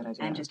it's such a good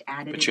idea. And just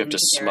added But you have to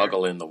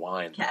smuggle in the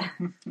wine. Yeah.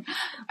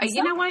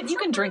 You know what? You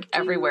can drink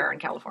everywhere in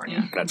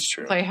California. That's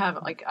true. So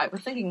I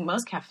was thinking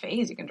most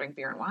cafes you can drink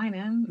beer and wine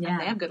in. Yeah. And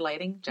they have good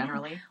lighting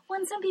generally. Yeah. Well,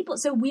 and some people,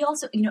 so we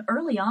also,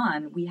 early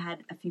on we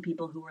had a few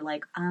people who were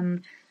like,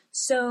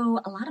 so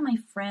a lot of my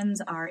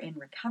friends are in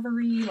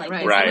recovery, like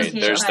right.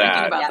 There's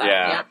that.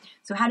 Yeah.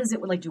 So how does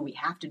it do we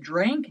have to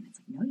drink? And it's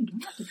like, no, you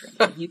don't have to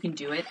drink. You can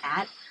do it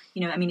at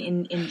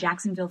in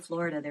Jacksonville,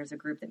 Florida, there's a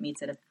group that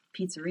meets at a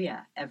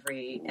pizzeria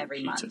every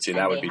month. See,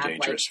 that would be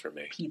dangerous for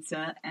me.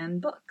 Pizza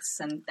and books,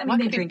 and what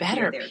they could drink be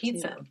better? Beer there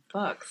Pizza too. and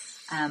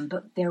books.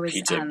 But there was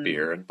pizza,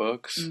 beer, and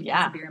books.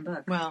 Yeah, beer and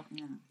books. Well,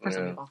 for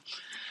some people.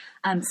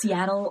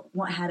 Seattle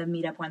had a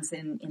meetup once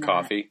in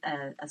coffee,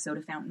 a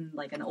soda fountain,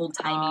 like an old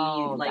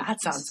timey.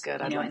 That sounds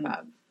good. I like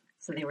that.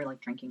 So they were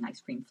drinking ice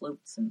cream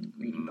floats and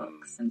reading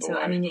books, and boy. so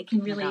it can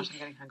really. Oh my gosh, I'm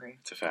getting hungry.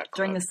 It's a fat club.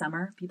 During the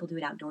summer, people do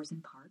it outdoors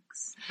in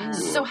parks.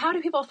 So how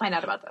do people find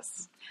out about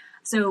this?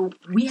 So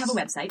we have a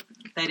website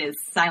that is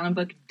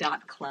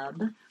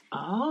silentbook.club.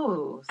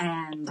 Oh,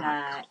 and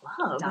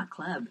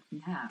 .club.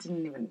 Yeah,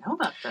 didn't even know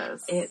about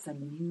this. It's a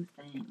new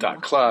thing.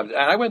 .club.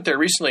 And I went there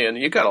recently, and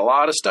you got a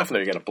lot of stuff in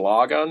there. You got a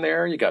blog on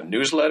there. You got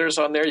newsletters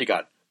on there. You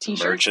got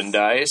T-shirts?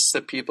 Merchandise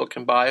that people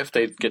can buy if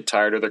they get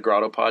tired of their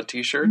Grotto Pod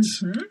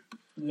T-shirts. Mm-hmm.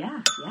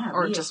 Yeah.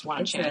 Or just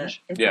want to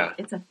change.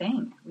 It's a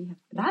thing.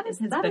 That is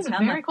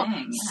very cool.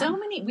 Thing,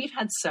 yeah. We've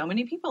had so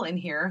many people in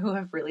here who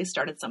have really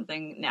started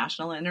something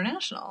national and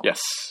international. Yes.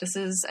 This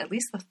is at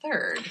least the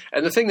third.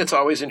 And the thing that's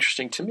always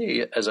interesting to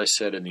me, as I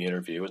said in the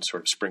interview and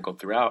sort of sprinkled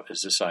throughout,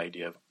 is this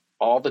idea of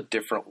all the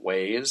different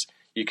ways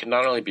you can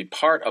not only be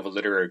part of a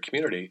literary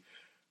community,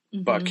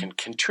 but can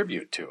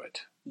contribute to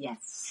it. Yes.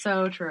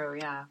 So true,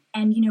 yeah.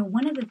 And,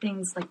 one of the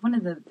things, one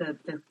of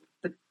the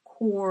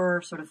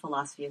core sort of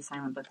philosophy of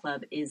Silent Book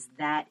Club is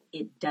that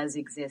it does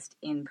exist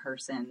in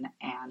person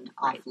and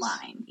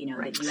offline. You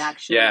know, that you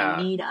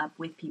actually meet up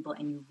with people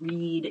and you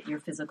read your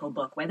physical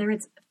book, whether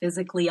it's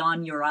physically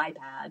on your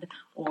iPad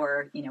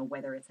or, you know,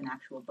 whether it's an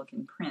actual book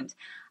in print.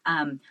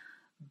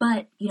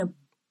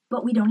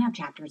 But we don't have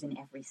chapters in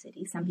every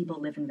city. Some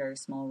people live in very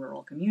small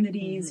rural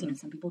communities. You know,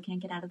 some people can't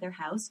get out of their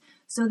house.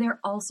 So there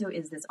also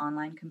is this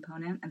online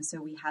component. And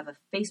so we have a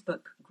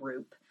Facebook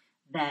group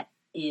that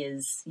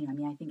is, you know, I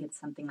mean, I think it's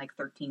something like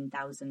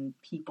 13,000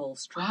 people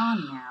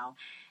strong now.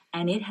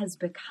 And it has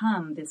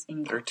become this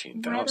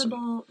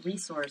incredible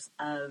resource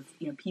of,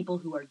 you know, people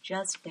who are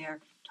just there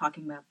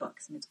talking about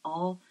books. And it's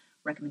all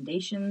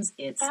recommendations.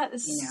 That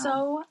is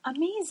so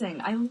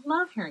amazing. I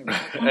love hearing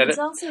that. And it's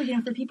also, you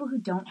know, for people who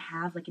don't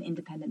have like an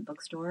independent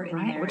bookstore in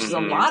their which is a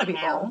lot of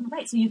people.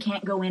 Right. So you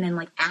can't go in and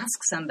like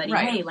ask somebody,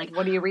 hey, like,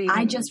 what do you read?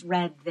 I just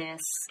read this.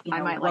 You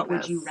know, what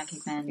would you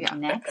recommend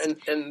next?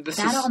 And this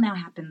that all now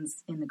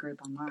happens in the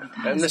group online.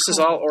 And this is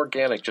all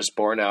organic, just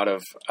born out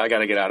of, I got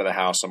to get out of the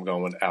house. I'm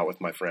going out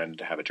with my friend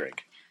to have a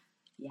drink.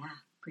 Yeah,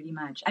 pretty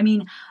much. I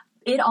mean,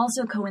 it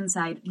also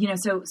coincides, you know,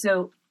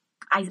 so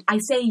I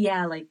say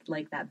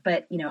like that,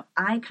 but you know,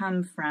 I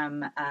come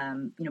from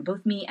you know,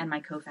 both me and my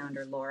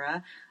co-founder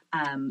Laura,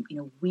 you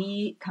know,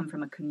 we come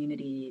from a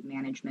community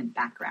management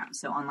background,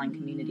 so online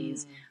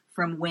communities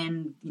from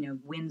when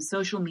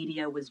social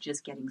media was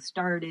just getting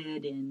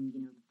started in,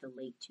 you know, the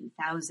late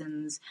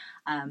 2000s.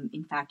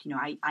 In fact, you know,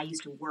 I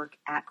used to work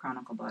at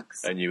Chronicle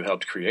Books. And you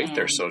helped create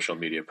their social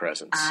media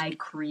presence. I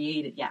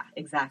created,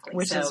 exactly.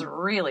 Which is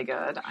really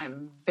good.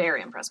 I'm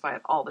very impressed by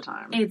it all the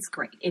time. It's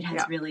great. It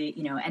has really,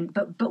 you know,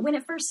 but when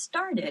it first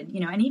started, you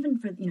know, and even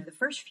for, you know, the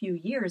first few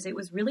years, it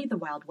was really the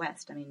Wild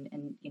West. I mean,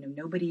 and, you know,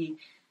 nobody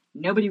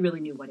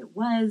really knew what it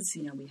was.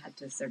 You know, we had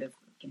to sort of,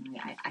 you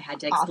know, I had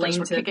to explain to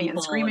kicking people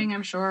and screaming,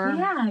 I'm sure.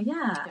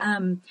 Yeah.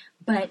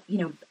 But, you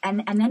know,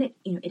 and then it,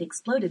 you know, it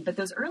exploded. But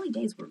those early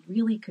days were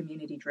really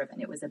community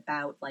driven. It was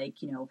about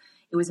like, you know,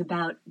 it was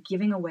about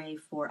giving a way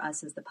for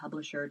us as the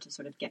publisher to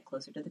sort of get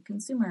closer to the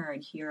consumer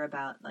and hear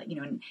about, like, you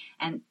know,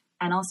 and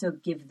also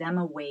give them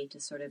a way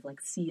to sort of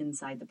like see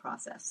inside the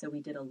process. So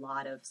we did a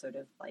lot of sort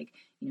of like,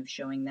 you know,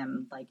 showing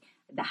them like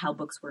how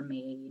books were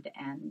made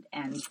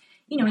and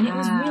you know, and it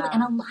was really,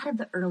 and a lot of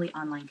the early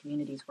online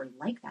communities were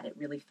like that. It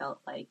really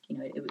felt like, you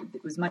know,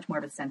 it was much more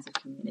of a sense of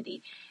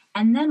community.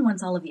 And then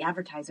once all of the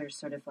advertisers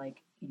sort of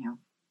like, you know,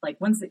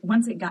 like once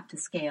it got to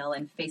scale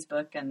and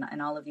Facebook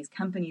and all of these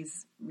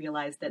companies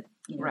realized that,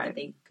 you know, that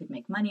they could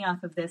make money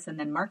off of this, and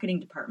then marketing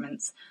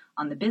departments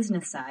on the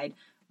business side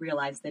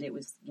realized that it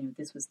was, you know,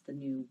 this was the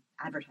new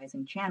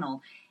advertising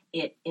channel,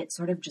 it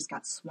sort of just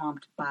got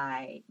swamped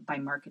by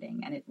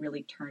marketing, and it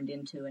really turned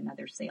into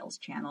another sales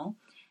channel.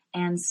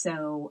 And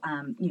so,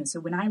 you know, so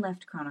when I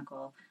left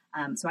Chronicle,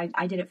 so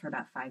I did it for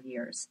about 5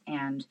 years,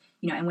 and,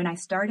 you know, and when I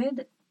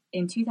started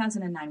in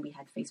 2009, we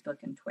had Facebook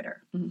and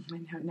Twitter. I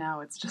know, now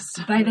it's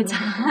just... By the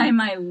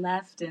time I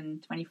left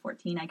in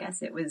 2014, I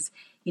guess it was,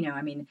 you know,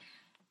 I mean,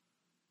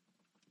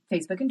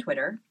 Facebook and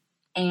Twitter,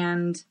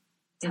 and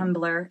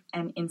Tumblr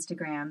and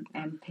Instagram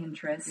and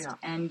Pinterest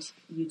and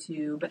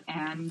YouTube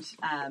and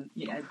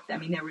you know, I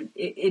mean,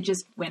 it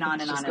just went on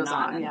and on and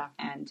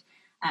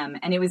on,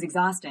 and it was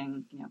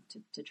exhausting, you know,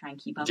 to try and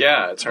keep up.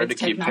 Yeah, it's hard to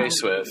keep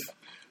pace with.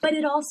 But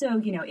it also,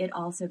 you know,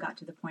 got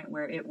to the point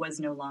where it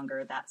was no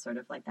longer that sort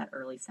of like that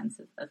early sense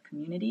of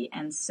community,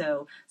 and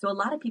so a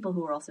lot of people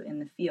who were also in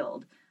the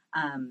field,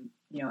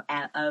 you know,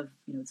 of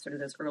you know, sort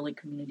of those early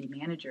community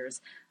managers,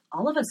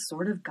 all of us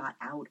sort of got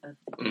out of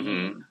the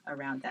game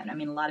around then. I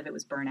mean, a lot of it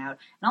was burnout.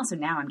 And also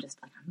now I'm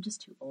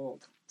just too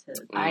old to...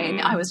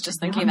 I was just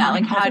thinking that,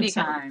 like, how do you...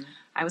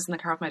 I was in the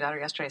car with my daughter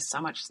yesterday, so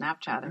much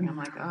Snapchatting. I'm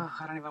like, oh,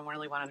 I don't even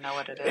really want to know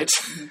what it is.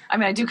 I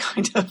mean, I do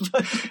kind of.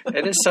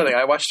 It is something.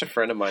 I watched a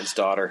friend of mine's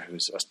daughter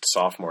who's a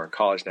sophomore in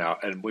college now,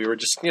 and we were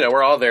just, you know,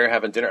 we're all there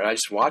having dinner, and I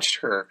just watched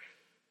her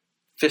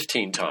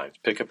 15 times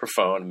pick up her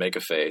phone, make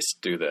a face,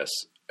 do this,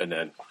 and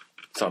then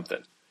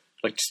something.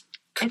 Like, just...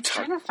 It's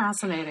kind of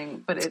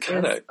fascinating, but it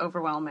is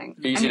overwhelming.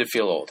 Easy to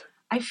feel old.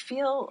 I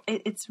feel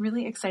it's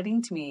really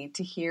exciting to me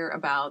to hear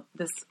about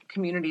this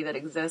community that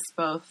exists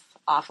both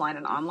offline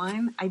and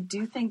online. I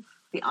do think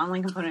the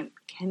online component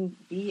can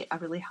be a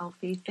really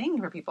healthy thing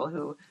for people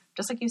who,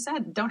 just like you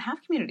said, don't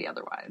have community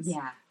otherwise.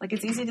 Yeah. Like,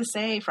 it's easy to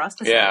say, for us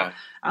to say,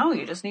 oh,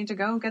 you just need to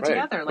go get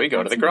together. Like, we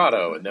go to the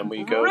grotto and then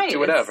we go do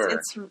whatever.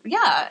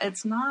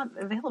 It's not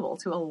available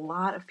to a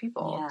lot of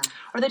people. Yeah.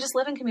 Or they just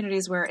live in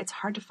communities where it's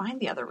hard to find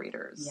the other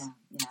readers.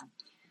 Yeah.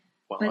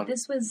 Well, but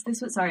this was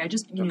sorry, I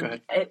just, you know,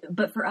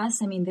 but for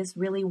us, I mean, this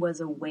really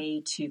was a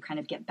way to kind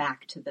of get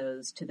back to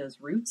those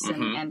roots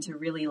and to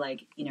really,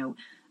 like, you know,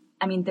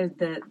 I mean,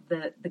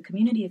 the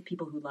community of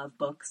people who love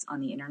books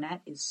on the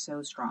internet is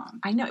so strong.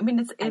 I know. I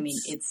mean,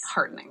 it's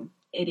heartening.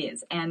 It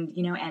is. And,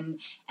 you know,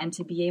 and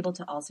to be able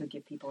to also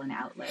give people an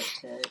outlet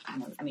to, you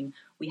know, I mean,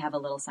 we have a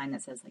little sign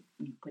that says, like,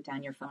 put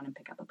down your phone and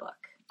pick up a book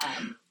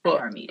at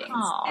our meetings.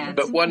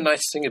 But one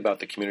nice thing about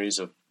the communities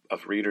of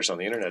readers on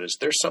the internet is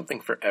there's something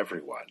for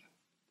everyone.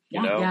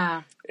 You know?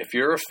 Yeah. If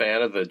you're a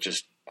fan of the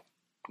just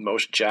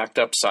most jacked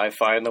up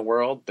sci-fi in the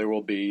world, there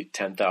will be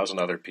 10,000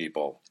 other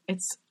people.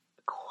 It's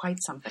quite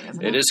something,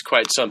 isn't it? It is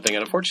quite something,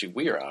 and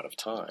unfortunately, we are out of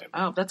time.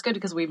 Oh, that's good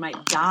because we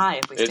might die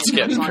if we stay It's too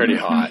getting long. pretty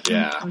hot,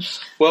 yeah.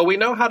 Well, we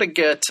know how to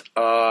get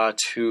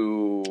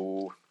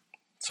to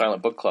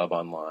Silent Book Club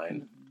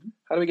online. Mm-hmm.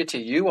 How do we get to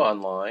you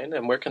online,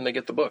 and where can they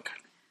get the book?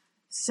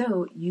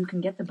 So you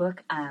can get the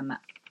book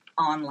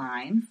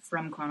online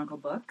from Chronicle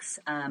Books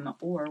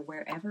or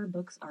wherever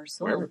books are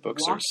sold. Wherever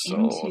books Walk are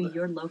sold. into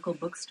your local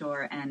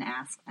bookstore and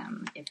ask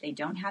them. If they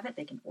don't have it,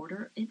 they can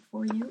order it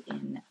for you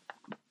in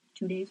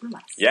 2 days or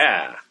less.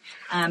 Yeah.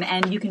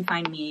 And you can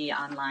find me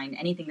online.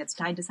 Anything that's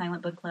tied to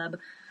Silent Book Club,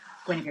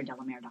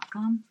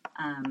 GuinevereDelamere.com.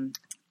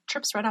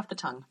 Trips right off the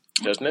tongue.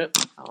 Doesn't it?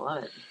 I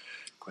love it.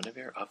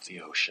 Guinevere of the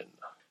Ocean.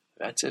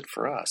 That's it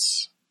for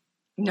us.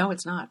 No,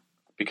 it's not.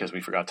 Because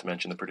we forgot to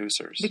mention the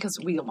producers. Because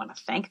we want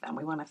to thank them.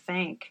 We want to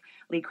thank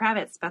Lee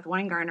Kravitz, Beth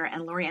Weingartner,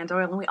 and Lori Ann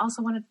Doyle. And we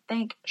also want to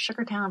thank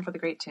Sugartown for the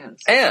great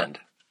tunes. And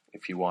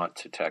if you want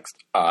to text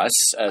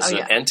us as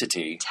an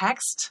entity.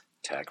 Text.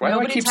 Why do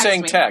I keep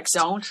saying text?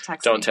 Don't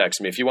text me. Don't text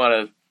me. If you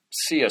want to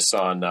see us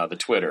on the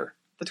Twitter.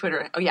 The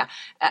Twitter. Oh, yeah.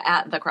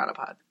 At the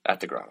Grottopod.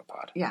 At the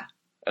Grottopod. Yeah.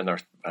 And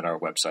our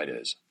website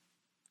is?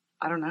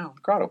 I don't know.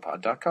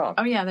 Grottopod.com.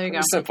 Oh, yeah. There you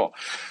go. Simple.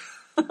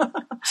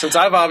 Since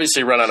I've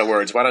obviously run out of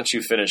words, why don't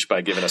you finish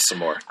by giving us some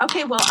more?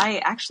 Okay, well,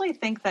 I actually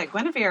think that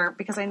Guinevere,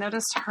 because I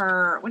noticed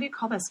her, what do you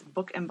call this?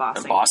 Book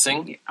embossing.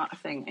 Embossing?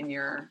 Thing in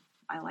your,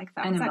 I like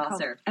that. An What's that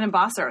embosser. called? An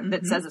embosser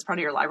that says it's part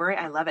of your library.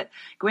 I love it.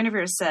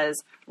 Guinevere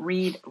says,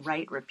 read,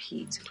 write,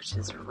 repeat, which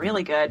is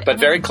really good. But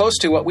very close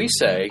to what we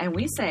say. And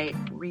we say,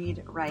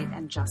 read, write,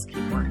 and just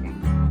keep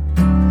working.